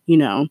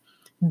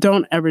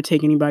 don't ever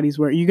take anybody's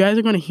word. You guys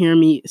are going to hear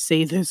me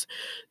say this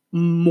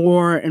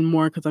more and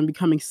more because I'm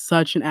becoming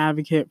such an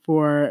advocate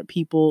for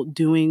people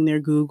doing their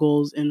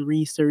Googles and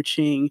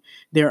researching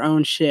their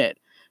own shit,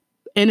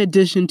 in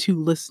addition to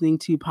listening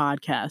to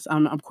podcasts.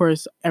 Of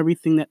course,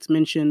 everything that's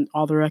mentioned,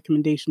 all the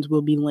recommendations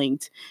will be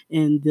linked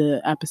in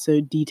the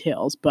episode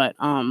details. But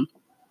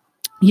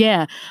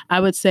yeah, I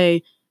would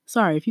say,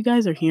 sorry if you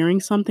guys are hearing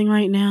something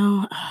right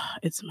now.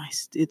 It's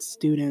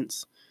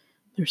students.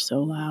 They're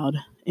so loud.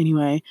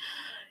 Anyway,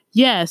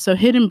 yeah, so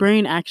Hidden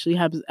Brain actually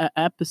has an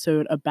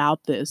episode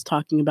about this,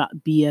 talking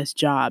about BS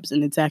jobs,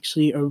 and it's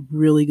actually a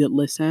really good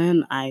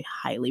listen. I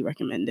highly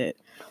recommend it.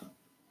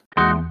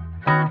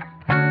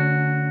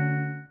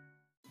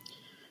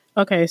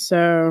 Okay,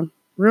 so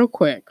real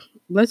quick,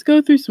 let's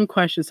go through some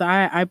questions. So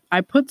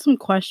I put some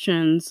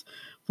questions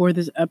for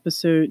this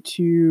episode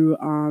to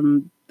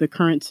the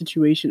current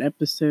situation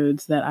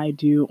episodes that I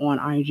do on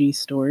IG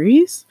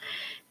stories.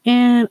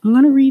 And I'm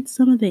going to read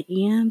some of the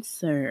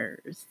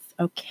answers.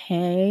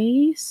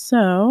 Okay,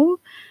 so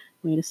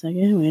wait a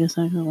second.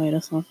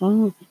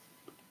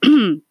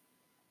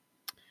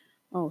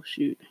 Oh,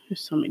 shoot.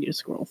 There's so many to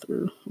scroll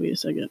through. Wait a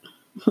second.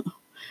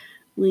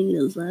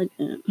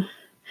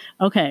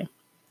 Okay,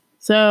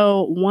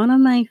 so one of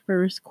my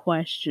first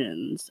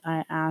questions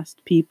I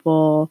asked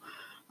people,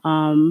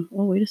 oh,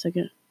 wait a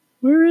second.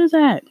 Where is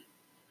that?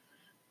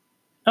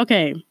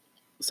 Okay,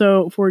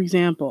 so for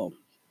example,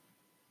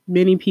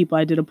 many people,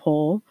 I did a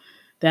poll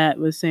that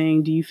was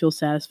saying, do you feel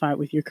satisfied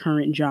with your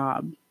current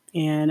job?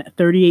 And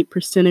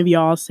 38% of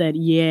y'all said,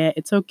 yeah,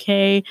 it's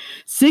okay.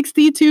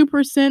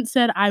 62%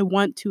 said, I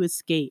want to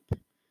escape.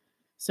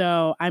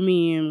 So, I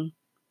mean,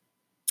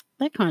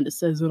 that kind of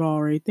says it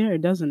all right there,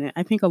 doesn't it?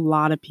 I think a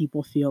lot of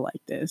people feel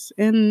like this.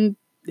 And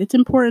it's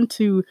important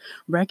to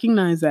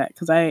recognize that,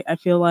 because I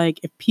feel like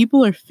if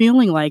people are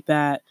feeling like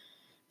that,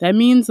 that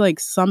means like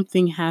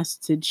something has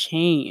to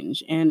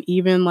change. And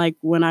even like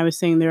when I was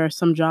saying there are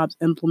some jobs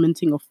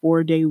implementing a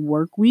 4-day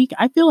work week,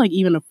 I feel like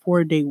even a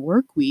 4-day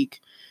work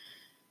week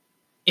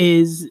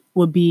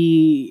would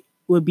be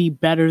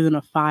better than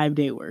a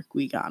 5-day work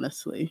week,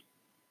 honestly.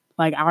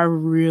 Like I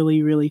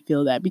really, really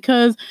feel that,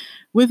 because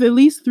with at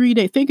least 3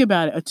 days, think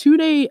about it, two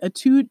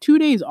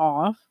days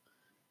off,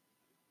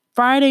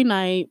 Friday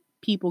night,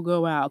 people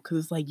go out because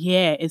it's like,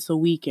 yeah, it's a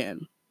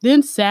weekend.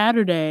 Then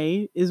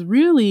Saturday is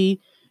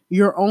really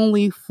your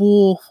only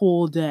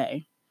full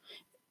day.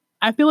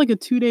 I feel like a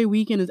 2-day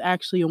weekend is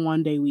actually a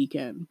 1-day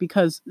weekend,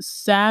 because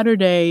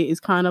Saturday is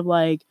kind of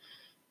like,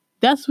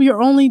 that's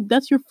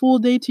your full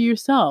day to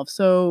yourself.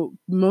 So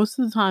most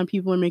of the time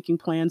people are making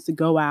plans to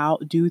go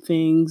out, do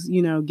things,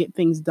 get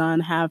things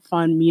done, have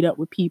fun, meet up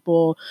with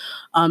people,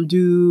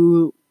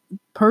 do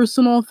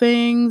personal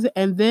things.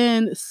 And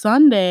then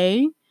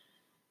Sunday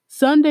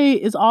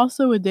is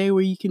also a day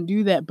where you can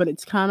do that, but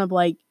it's kind of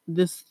like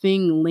this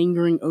thing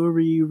lingering over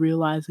you,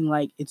 realizing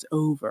like it's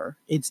over,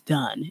 it's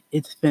done,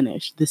 it's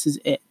finished, this is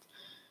it.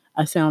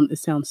 It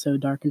sounds so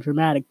dark and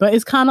dramatic, but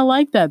it's kind of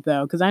like that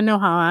though, because I know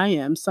how I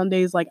am.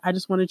 Sundays, like I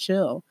just want to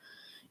chill.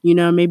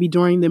 Maybe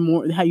during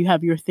the how you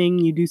have your thing,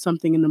 you do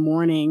something in the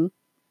morning,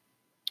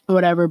 or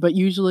whatever. But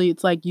usually,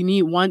 it's like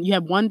you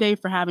have 1 day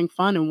for having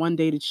fun and 1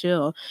 day to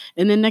chill,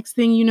 and then next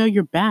thing you know,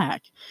 you're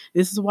back.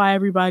 This is why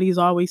everybody's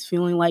always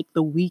feeling like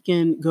the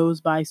weekend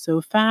goes by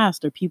so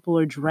fast, or people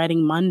are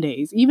dreading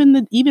Mondays.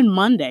 Even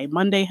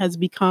Monday has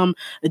become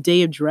a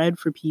day of dread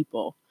for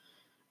people.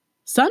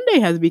 Sunday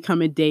has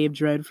become a day of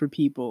dread for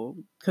people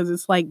because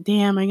it's like,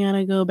 damn, I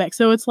gotta go back.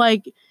 So it's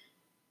like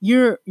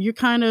you're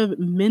kind of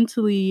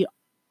mentally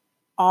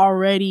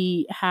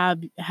already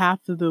have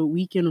half of the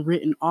weekend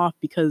written off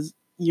because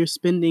you're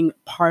spending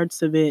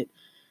parts of it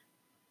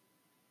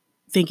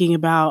thinking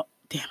about,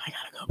 damn, I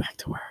gotta go back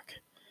to work.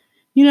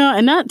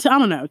 And that, I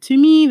don't know, to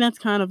me, that's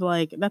kind of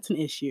like, that's an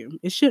issue.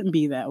 It shouldn't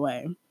be that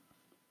way.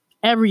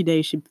 Every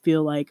day should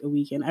feel like a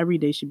weekend. Every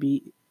day should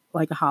be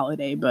like a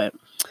holiday. But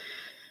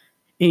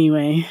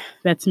anyway,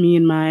 that's me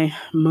and my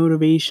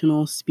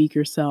motivational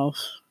speaker self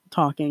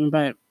talking.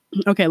 But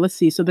okay, let's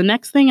see. So the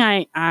next thing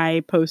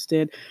I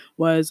posted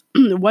was,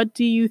 what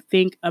do you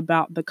think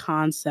about the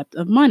concept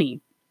of money?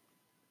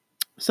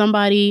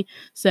 Somebody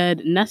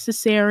said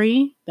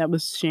necessary. That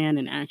was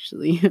Shannon,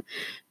 actually.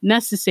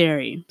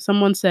 Necessary.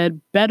 Someone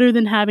said better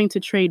than having to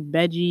trade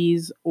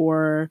veggies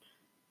or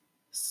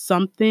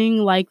something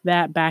like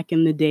that back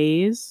in the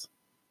days.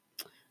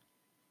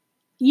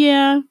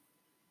 Yeah,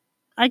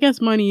 I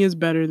guess money is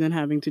better than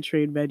having to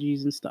trade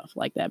veggies and stuff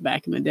like that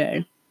back in the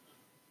day.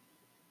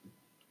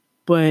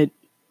 But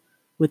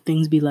would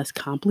things be less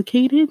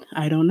complicated?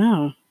 I don't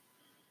know.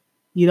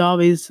 I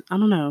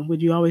don't know.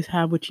 Would you always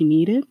have what you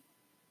needed?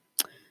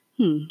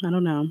 I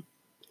don't know.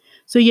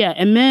 So yeah,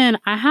 and then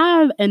I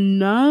have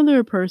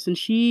another person.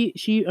 She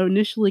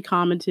initially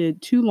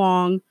commented, too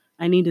long.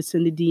 I need to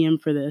send a DM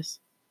for this.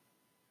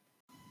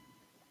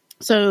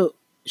 So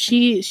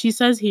she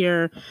says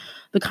here,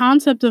 the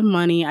concept of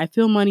money, I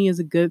feel money is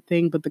a good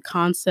thing, but the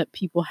concept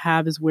people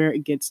have is where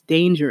it gets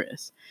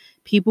dangerous.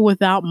 People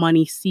without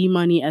money see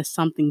money as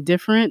something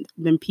different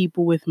than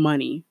people with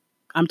money.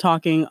 I'm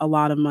talking a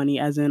lot of money,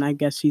 as in, I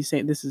guess she's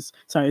saying, this is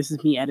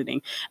me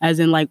editing, as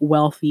in like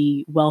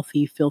wealthy,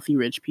 filthy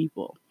rich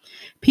people.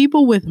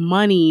 People with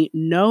money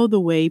know the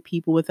way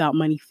people without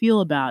money feel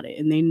about it,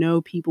 and they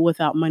know people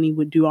without money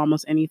would do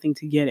almost anything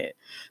to get it.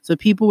 So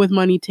people with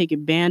money take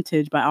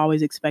advantage by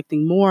always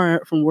expecting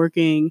more from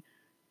working.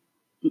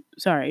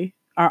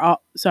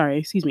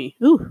 Excuse me.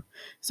 Ooh.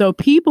 So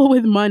people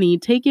with money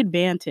take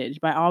advantage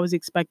by always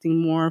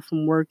expecting more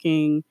from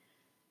working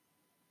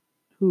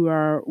who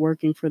are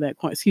working for that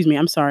coin. Excuse me.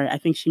 I'm sorry. I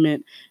think she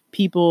meant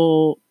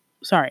people.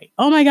 Sorry.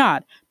 Oh my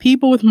God.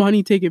 People with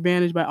money take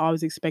advantage by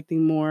always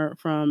expecting more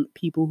from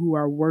people who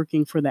are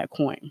working for that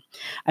coin.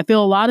 I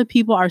feel a lot of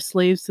people are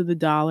slaves to the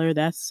dollar.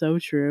 That's so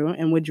true.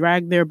 And would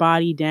drag their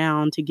body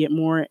down to get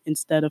more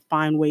instead of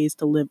find ways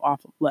to live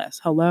off of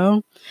less.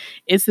 Hello?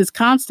 It's this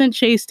constant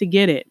chase to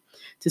get it,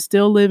 to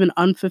still live an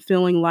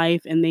unfulfilling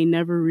life, and they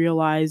never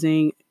realize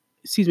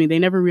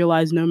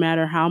no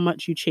matter how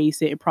much you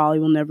chase it, it probably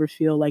will never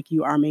feel like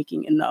you are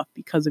making enough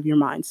because of your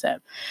mindset.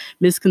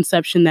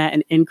 Misconception that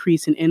an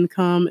increase in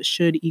income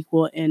should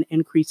equal an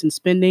increase in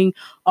spending.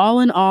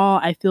 All in all,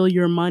 I feel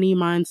your money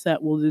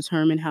mindset will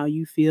determine how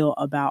you feel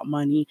about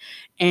money.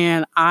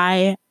 And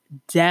I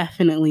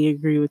definitely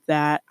agree with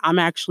that. I'm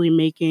actually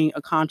making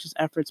a conscious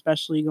effort,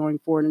 especially going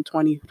forward in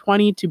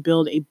 2020, to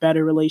build a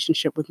better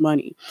relationship with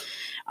money.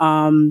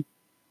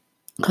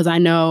 Because I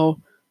know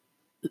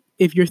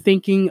if you're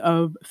thinking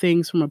of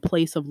things from a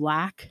place of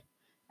lack,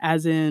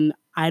 as in,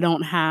 I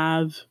don't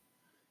have,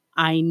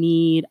 I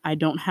need, I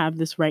don't have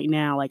this right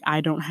now, like I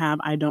don't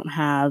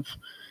have,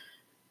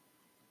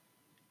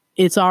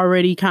 it's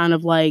already kind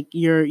of like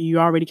you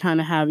already kind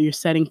of have, you're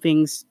setting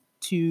things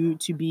to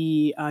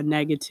be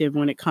negative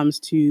when it comes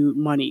to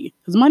money,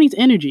 because money's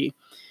energy.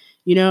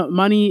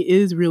 Money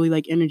is really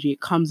like energy.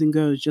 It comes and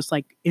goes just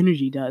like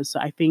energy does. So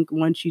I think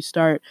once you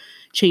start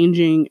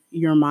changing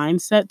your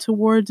mindset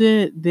towards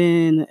it,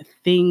 then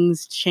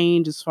things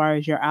change as far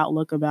as your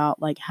outlook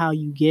about like how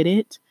you get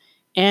it,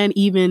 and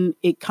even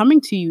it coming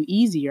to you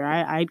easier.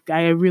 I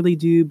really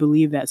do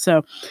believe that.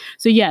 So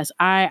yes,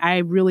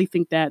 I really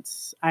think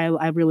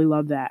I really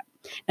love that.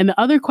 And the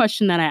other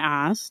question that I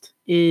asked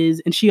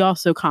is, and she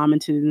also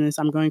commented in this,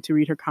 I'm going to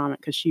read her comment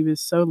because she was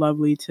so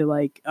lovely to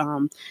like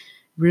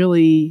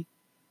really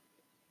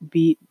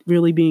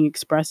being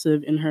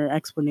expressive in her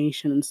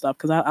explanation and stuff,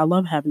 because I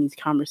love having these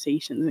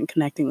conversations and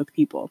connecting with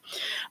people.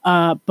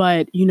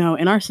 But in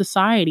our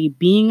society,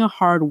 being a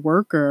hard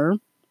worker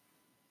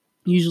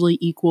usually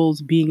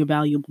equals being a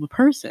valuable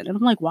person. And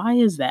I'm like, why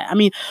is that? I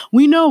mean,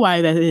 we know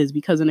why that is,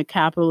 because in a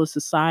capitalist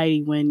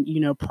society, when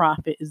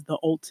profit is the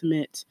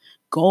ultimate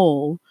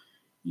goal,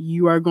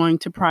 you are going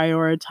to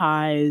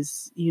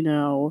prioritize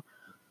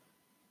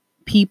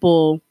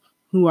people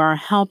who are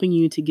helping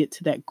you to get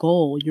to that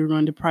goal. You're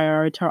going to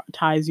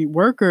prioritize your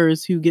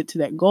workers who get to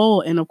that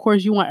goal. And of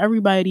course, you want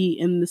everybody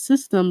in the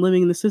system,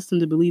 living in the system,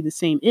 to believe the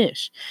same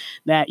ish,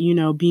 that,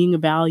 being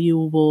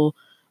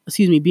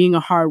a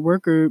hard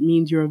worker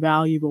means you're a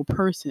valuable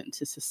person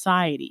to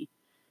society.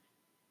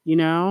 You're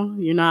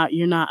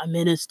not a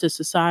menace to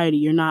society.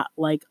 You're not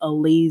like a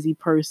lazy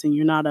person.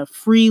 You're not a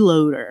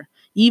freeloader.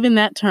 Even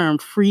that term,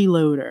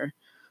 freeloader.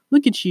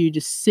 Look at you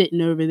just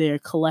sitting over there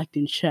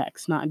collecting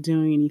checks, not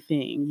doing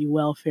anything, you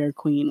welfare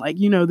queen. Like,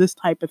 this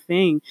type of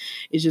thing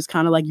is just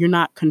kind of like you're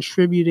not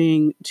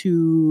contributing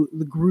to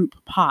the group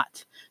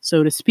pot,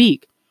 so to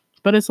speak.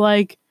 But it's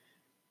like,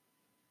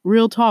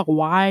 Real talk,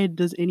 why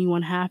does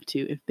anyone have to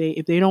if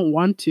they don't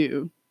want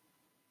to?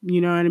 You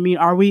know what I mean?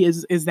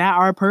 Is that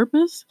our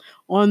purpose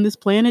on this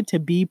planet, to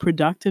be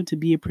productive, to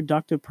be a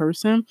productive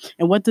person?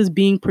 And what does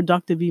being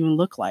productive even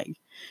look like?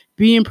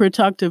 Being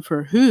productive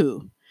for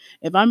who?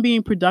 If I'm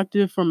being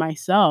productive for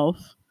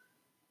myself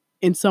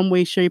in some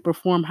way, shape, or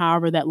form,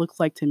 however that looks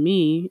like to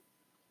me,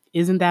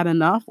 isn't that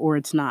enough, or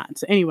it's not?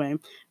 So anyway,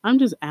 I'm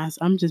just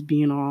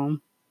being all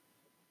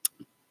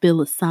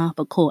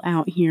philosophical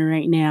out here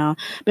right now.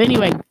 But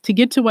anyway, to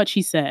get to what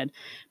she said,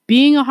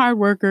 being a hard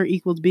worker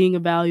equals being a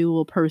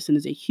valuable person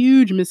is a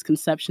huge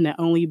misconception that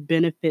only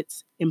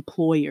benefits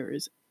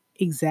employers.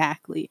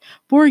 Exactly.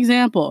 For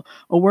example,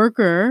 a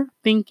worker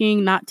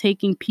thinking not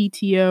taking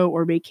PTO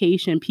or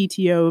vacation,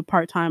 PTO,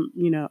 part time,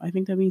 I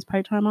think that means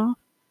part time off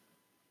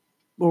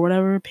or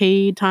whatever,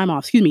 paid time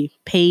off. Excuse me,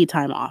 paid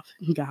time off.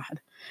 God,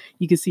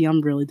 you can see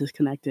I'm really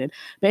disconnected.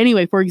 But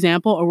anyway, for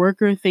example, a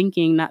worker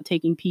thinking not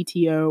taking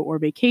PTO or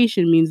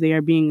vacation means they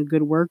are being a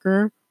good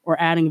worker or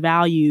adding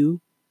value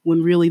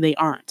when really they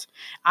aren't.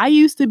 I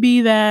used to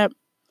be that.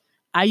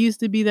 I used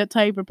to be that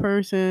type of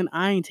person.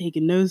 I ain't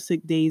taking no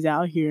sick days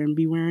out here and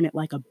be wearing it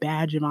like a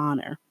badge of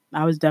honor.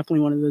 I was definitely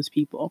one of those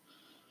people.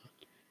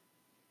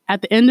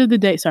 At the end of the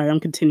day, sorry,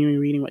 I'm continuing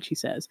reading what she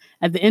says.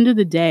 At the end of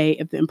the day,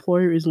 if the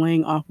employer is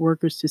laying off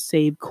workers to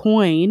save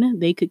coin,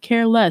 they could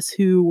care less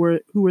who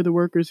were the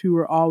workers who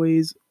were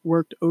always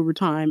worked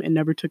overtime and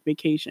never took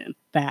vacation.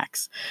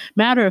 Facts.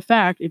 Matter of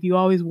fact, if you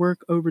always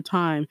work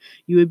overtime,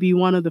 you would be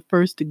one of the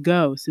first to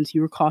go since you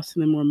were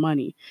costing them more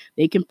money.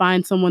 They can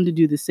find someone to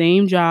do the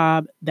same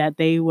job that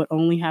they would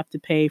only have to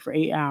pay for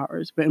 8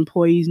 hours. But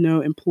employers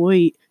know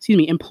employees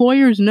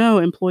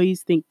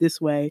think this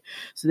way,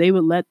 so they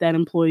would let that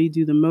employee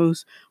do the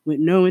most with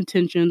no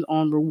intentions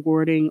on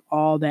rewarding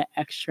all that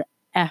extra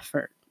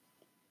effort.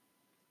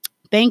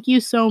 Thank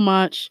you so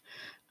much.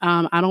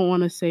 I don't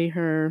want to say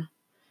her.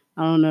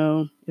 I don't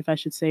know if I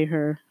should say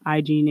her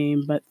IG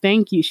name, but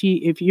thank you.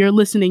 If you're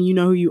listening, you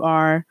know who you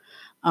are.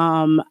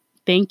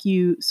 Thank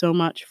you so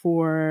much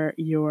for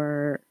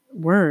your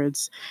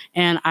words.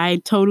 And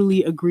I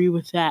totally agree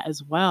with that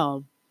as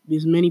well.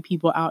 There's many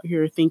people out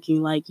here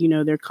thinking like,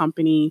 their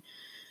company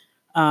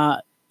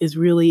is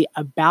really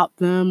about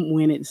them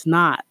when it's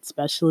not,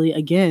 especially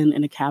again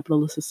in a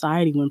capitalist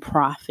society when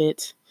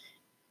profit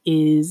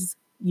is,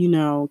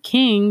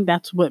 king.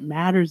 That's what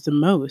matters the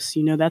most.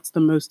 That's the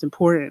most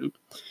important.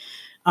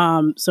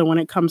 So when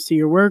it comes to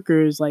your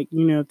workers, like,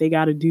 if they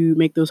got to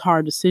make those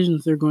hard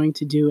decisions, they're going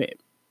to do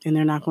it and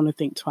they're not going to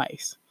think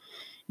twice,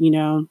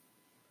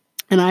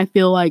 And I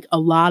feel like a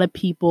lot of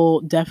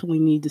people definitely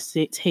need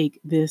to take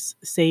this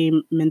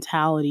same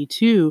mentality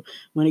too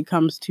when it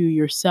comes to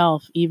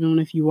yourself, even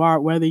if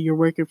whether you're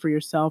working for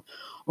yourself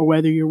or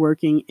whether you're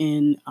working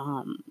in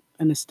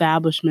an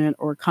establishment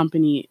or a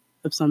company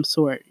of some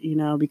sort,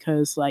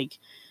 because like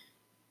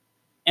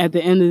at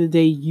the end of the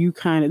day,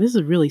 this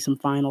is really some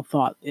final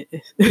thought.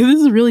 This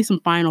is really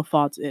some final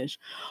thoughts-ish.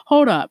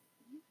 Hold up.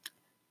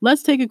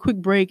 Let's take a quick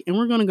break and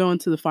we're going to go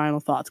into the final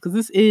thoughts because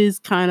this is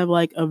kind of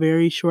like a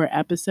very short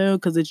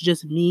episode because it's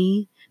just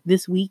me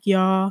this week,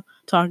 y'all,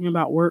 talking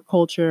about work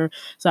culture.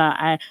 So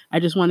I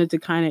just wanted to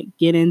kind of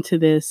get into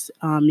this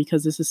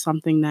because this is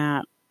something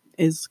that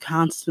is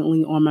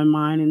constantly on my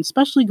mind, and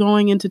especially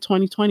going into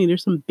 2020,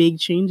 there's some big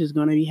changes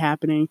going to be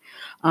happening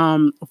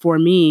for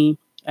me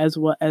as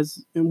well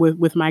as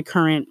with my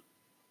current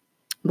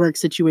work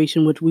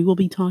situation, which we will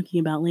be talking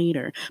about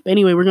later. But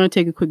anyway, we're going to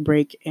take a quick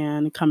break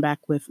and come back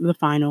with the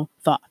final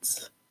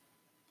thoughts.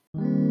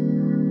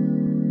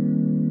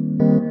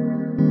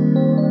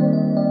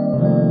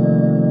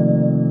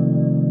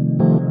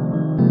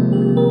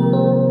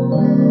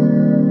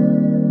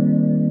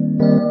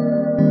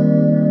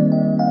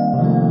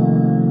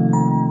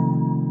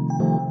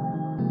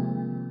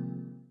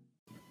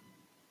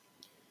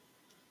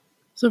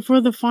 So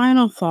for the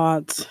final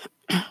thoughts,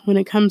 when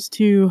it comes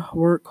to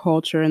work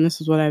culture, and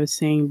this is what I was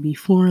saying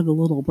before the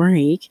little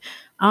break,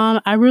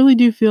 I really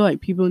do feel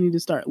like people need to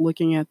start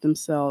looking at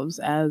themselves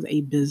as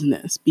a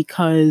business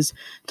because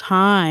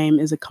time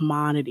is a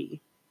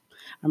commodity.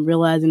 I'm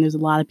realizing there's a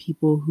lot of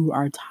people who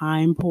are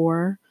time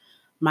poor.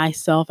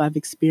 Myself, I've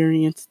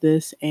experienced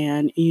this,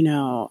 and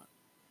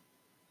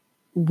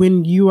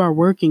when you are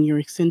working, you're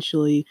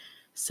essentially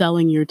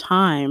selling your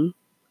time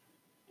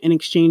in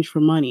exchange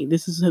for money.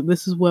 This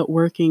is what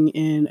working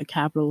in a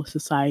capitalist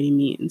society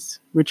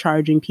means. We're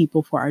charging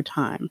people for our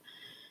time.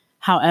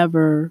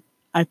 However,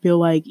 I feel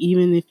like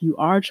even if you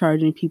are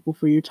charging people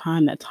for your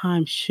time, that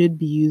time should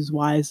be used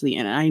wisely.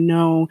 And I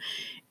know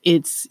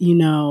it's,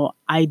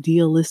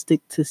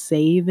 idealistic to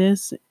say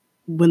this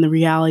when the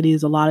reality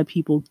is a lot of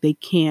people,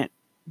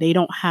 they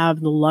don't have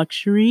the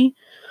luxury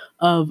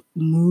of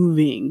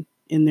moving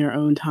in their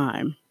own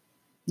time.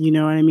 You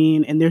know what I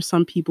mean? And there's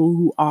some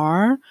people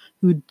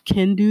who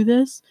can do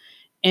this.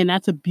 And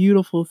that's a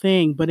beautiful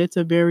thing, but it's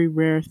a very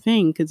rare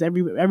thing because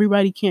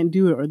everybody can't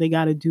do it or they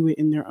got to do it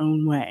in their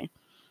own way.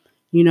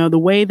 The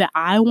way that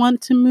I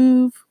want to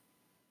move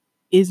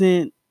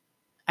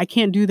I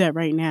can't do that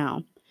right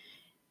now.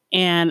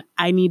 And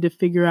I need to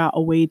figure out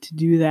a way to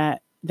do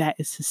that that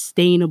is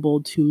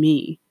sustainable to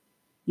me.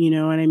 You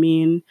know what I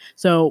mean?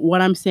 So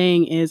what I'm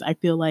saying is I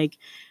feel like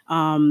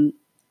um,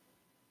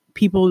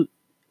 people,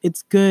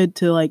 it's good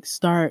to like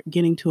start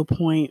getting to a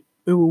point.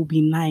 It will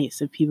be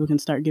nice if people can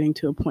start getting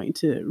to a point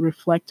to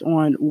reflect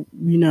on,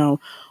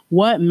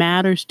 what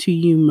matters to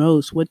you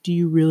most. What do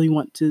you really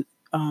want to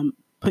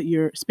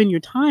spend your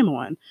time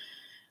on?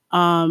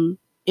 And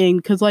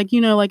because, like,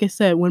 like I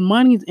said, when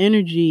money's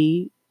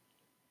energy,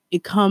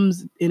 it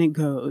comes and it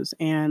goes.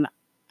 And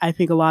I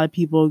think a lot of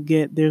people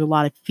there's a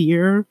lot of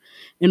fear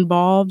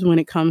involved when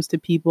it comes to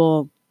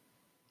people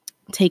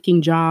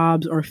taking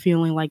jobs or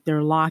feeling like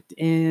they're locked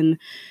in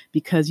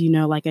because,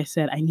 like I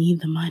said, I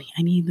need the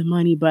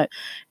money, but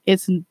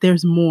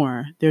there's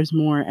more.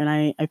 And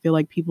I feel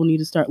like people need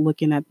to start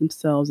looking at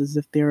themselves as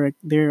if they're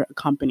a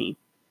company.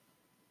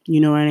 You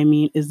know what I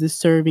mean? Is this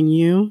serving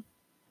you?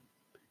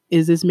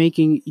 Is this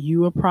making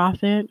you a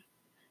profit?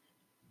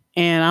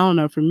 And I don't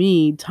know, for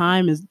me,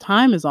 time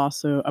is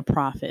also a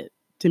profit.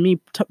 To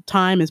me,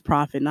 time is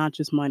profit, not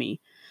just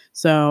money.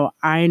 So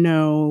I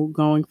know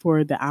going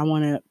forward that I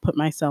want to put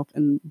myself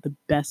in the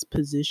best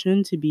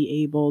position to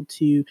be able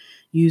to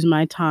use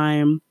my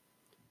time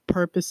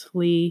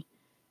purposefully,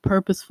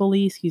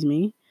 excuse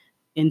me,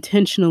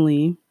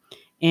 intentionally,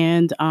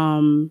 and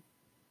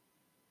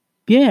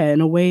yeah,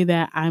 in a way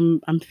that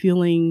I'm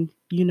feeling,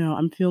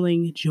 I'm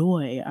feeling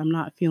joy. I'm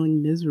not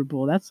feeling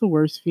miserable. That's the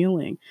worst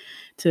feeling.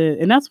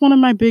 And that's one of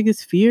my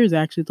biggest fears,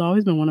 actually. It's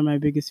always been one of my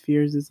biggest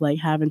fears, is like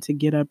having to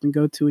get up and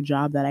go to a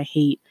job that I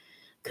hate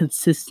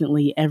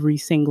consistently every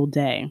single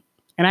day.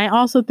 And I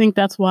also think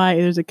that's why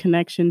there's a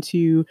connection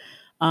to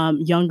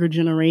younger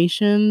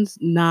generations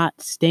not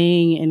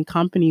staying in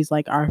companies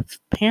like our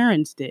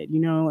parents did,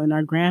 and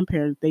our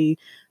grandparents. They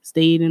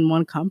stayed in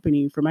one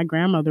company. For my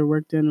grandmother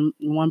worked in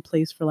one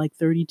place for like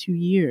 32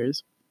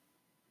 years.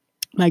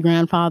 My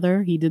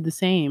grandfather, he did the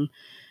same.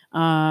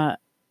 Uh,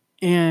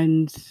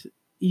 and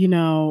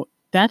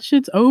that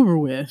shit's over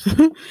with.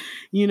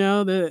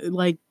 The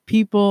like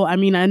people, I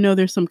mean, I know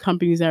there's some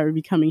companies that are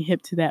becoming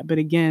hip to that, but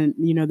again,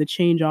 the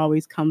change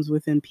always comes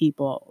within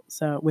people.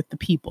 So with the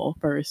people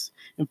first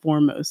and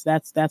foremost,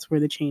 that's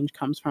where the change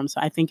comes from. So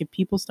I think if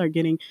people start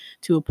getting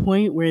to a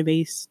point where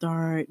they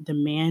start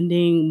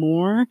demanding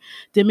more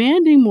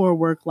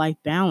work-life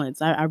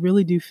balance, I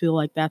really do feel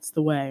like that's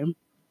the way.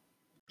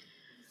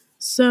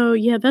 So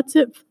yeah, that's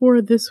it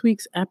for this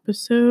week's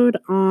episode.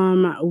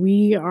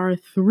 We are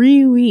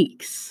 3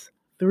 weeks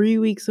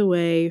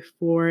away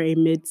for a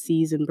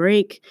mid-season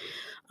break.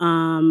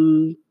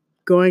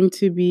 Going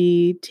to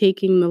be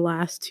taking the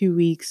last 2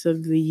 weeks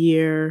of the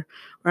year,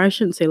 or I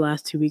shouldn't say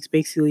last 2 weeks,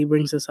 basically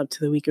brings us up to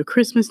the week of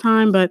Christmas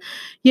time. But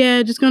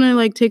yeah, just gonna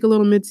like take a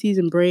little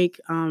mid-season break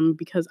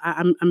because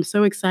I'm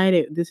so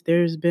excited.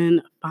 There's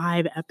been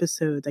 5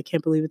 episodes. I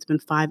can't believe it's been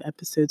 5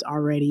 episodes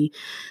already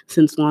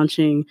since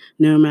launching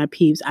Nomad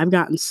Peeps. I've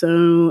gotten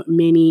so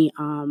many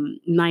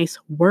nice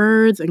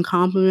words and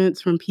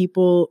compliments from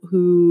people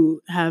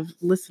who have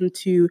listened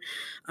to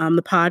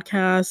the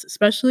podcast,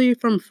 especially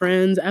from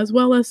friends, as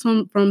well as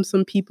from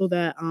some people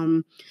that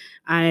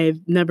I've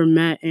never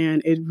met.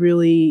 And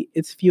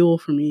it's fuel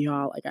for me,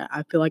 y'all. Like,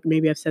 I feel like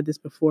maybe I've said this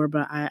before,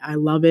 but I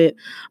love it.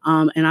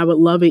 And I would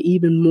love it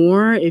even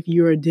more if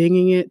you are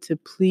digging it, to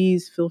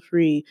please feel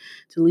free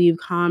to leave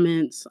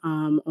comments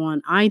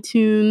on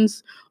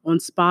iTunes, on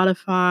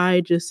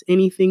Spotify, just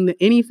anything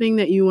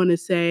that you want to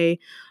say.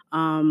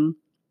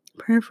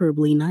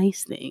 Preferably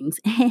nice things.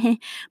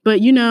 But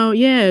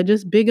yeah,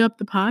 just big up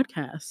the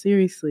podcast.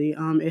 Seriously.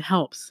 It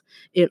helps.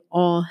 It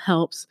all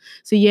helps.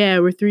 So yeah,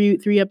 we're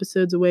three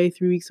episodes away,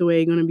 3 weeks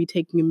away. Going to be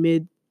taking a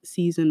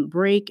mid-season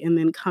break and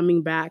then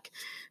coming back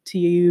to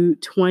you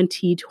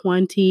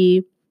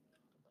 2020.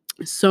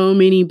 So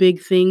many big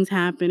things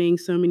happening.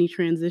 So many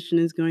transition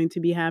is going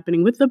to be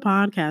happening with the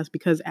podcast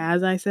because,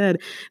 as I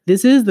said,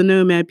 this is the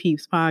Nomad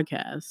Peeps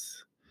podcast.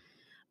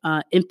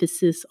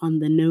 Emphasis on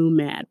the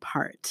nomad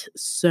part.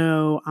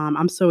 So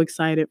I'm so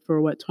excited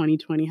for what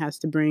 2020 has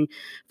to bring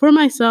for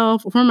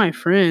myself, for my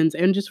friends,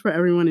 and just for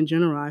everyone in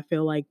general. I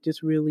feel like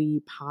just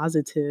really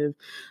positive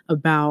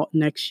about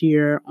next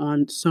year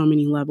on so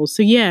many levels.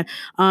 So yeah,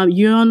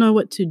 you all know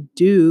what to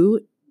do.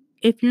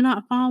 If you're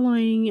not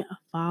following,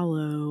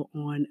 follow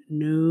on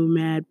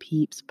Nomad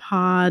Peeps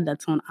Pod.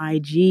 That's on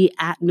IG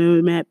at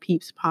Nomad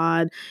Peeps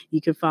Pod.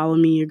 You can follow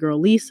me, your girl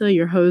Lisa,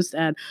 your host,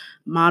 at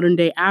Modern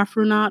Day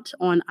Afronaut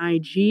on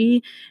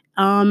IG,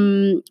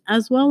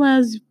 as well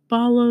as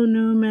follow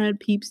Nomad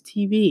Peeps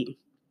TV.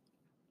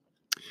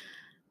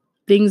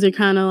 Things are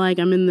kind of like,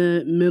 I'm in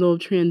the middle of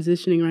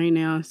transitioning right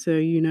now, so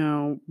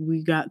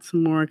we got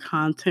some more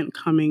content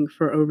coming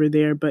for over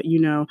there, but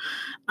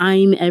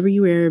I'm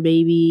everywhere,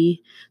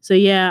 baby. So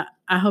yeah,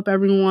 I hope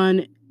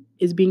everyone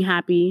is being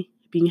happy,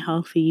 being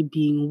healthy,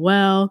 being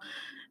well,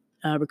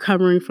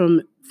 recovering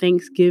from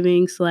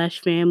Thanksgiving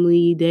 /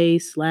 Family Day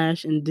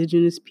 /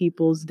 Indigenous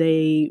Peoples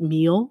Day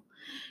meal.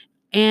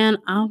 And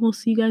I will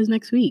see you guys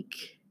next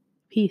week.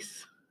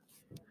 Peace.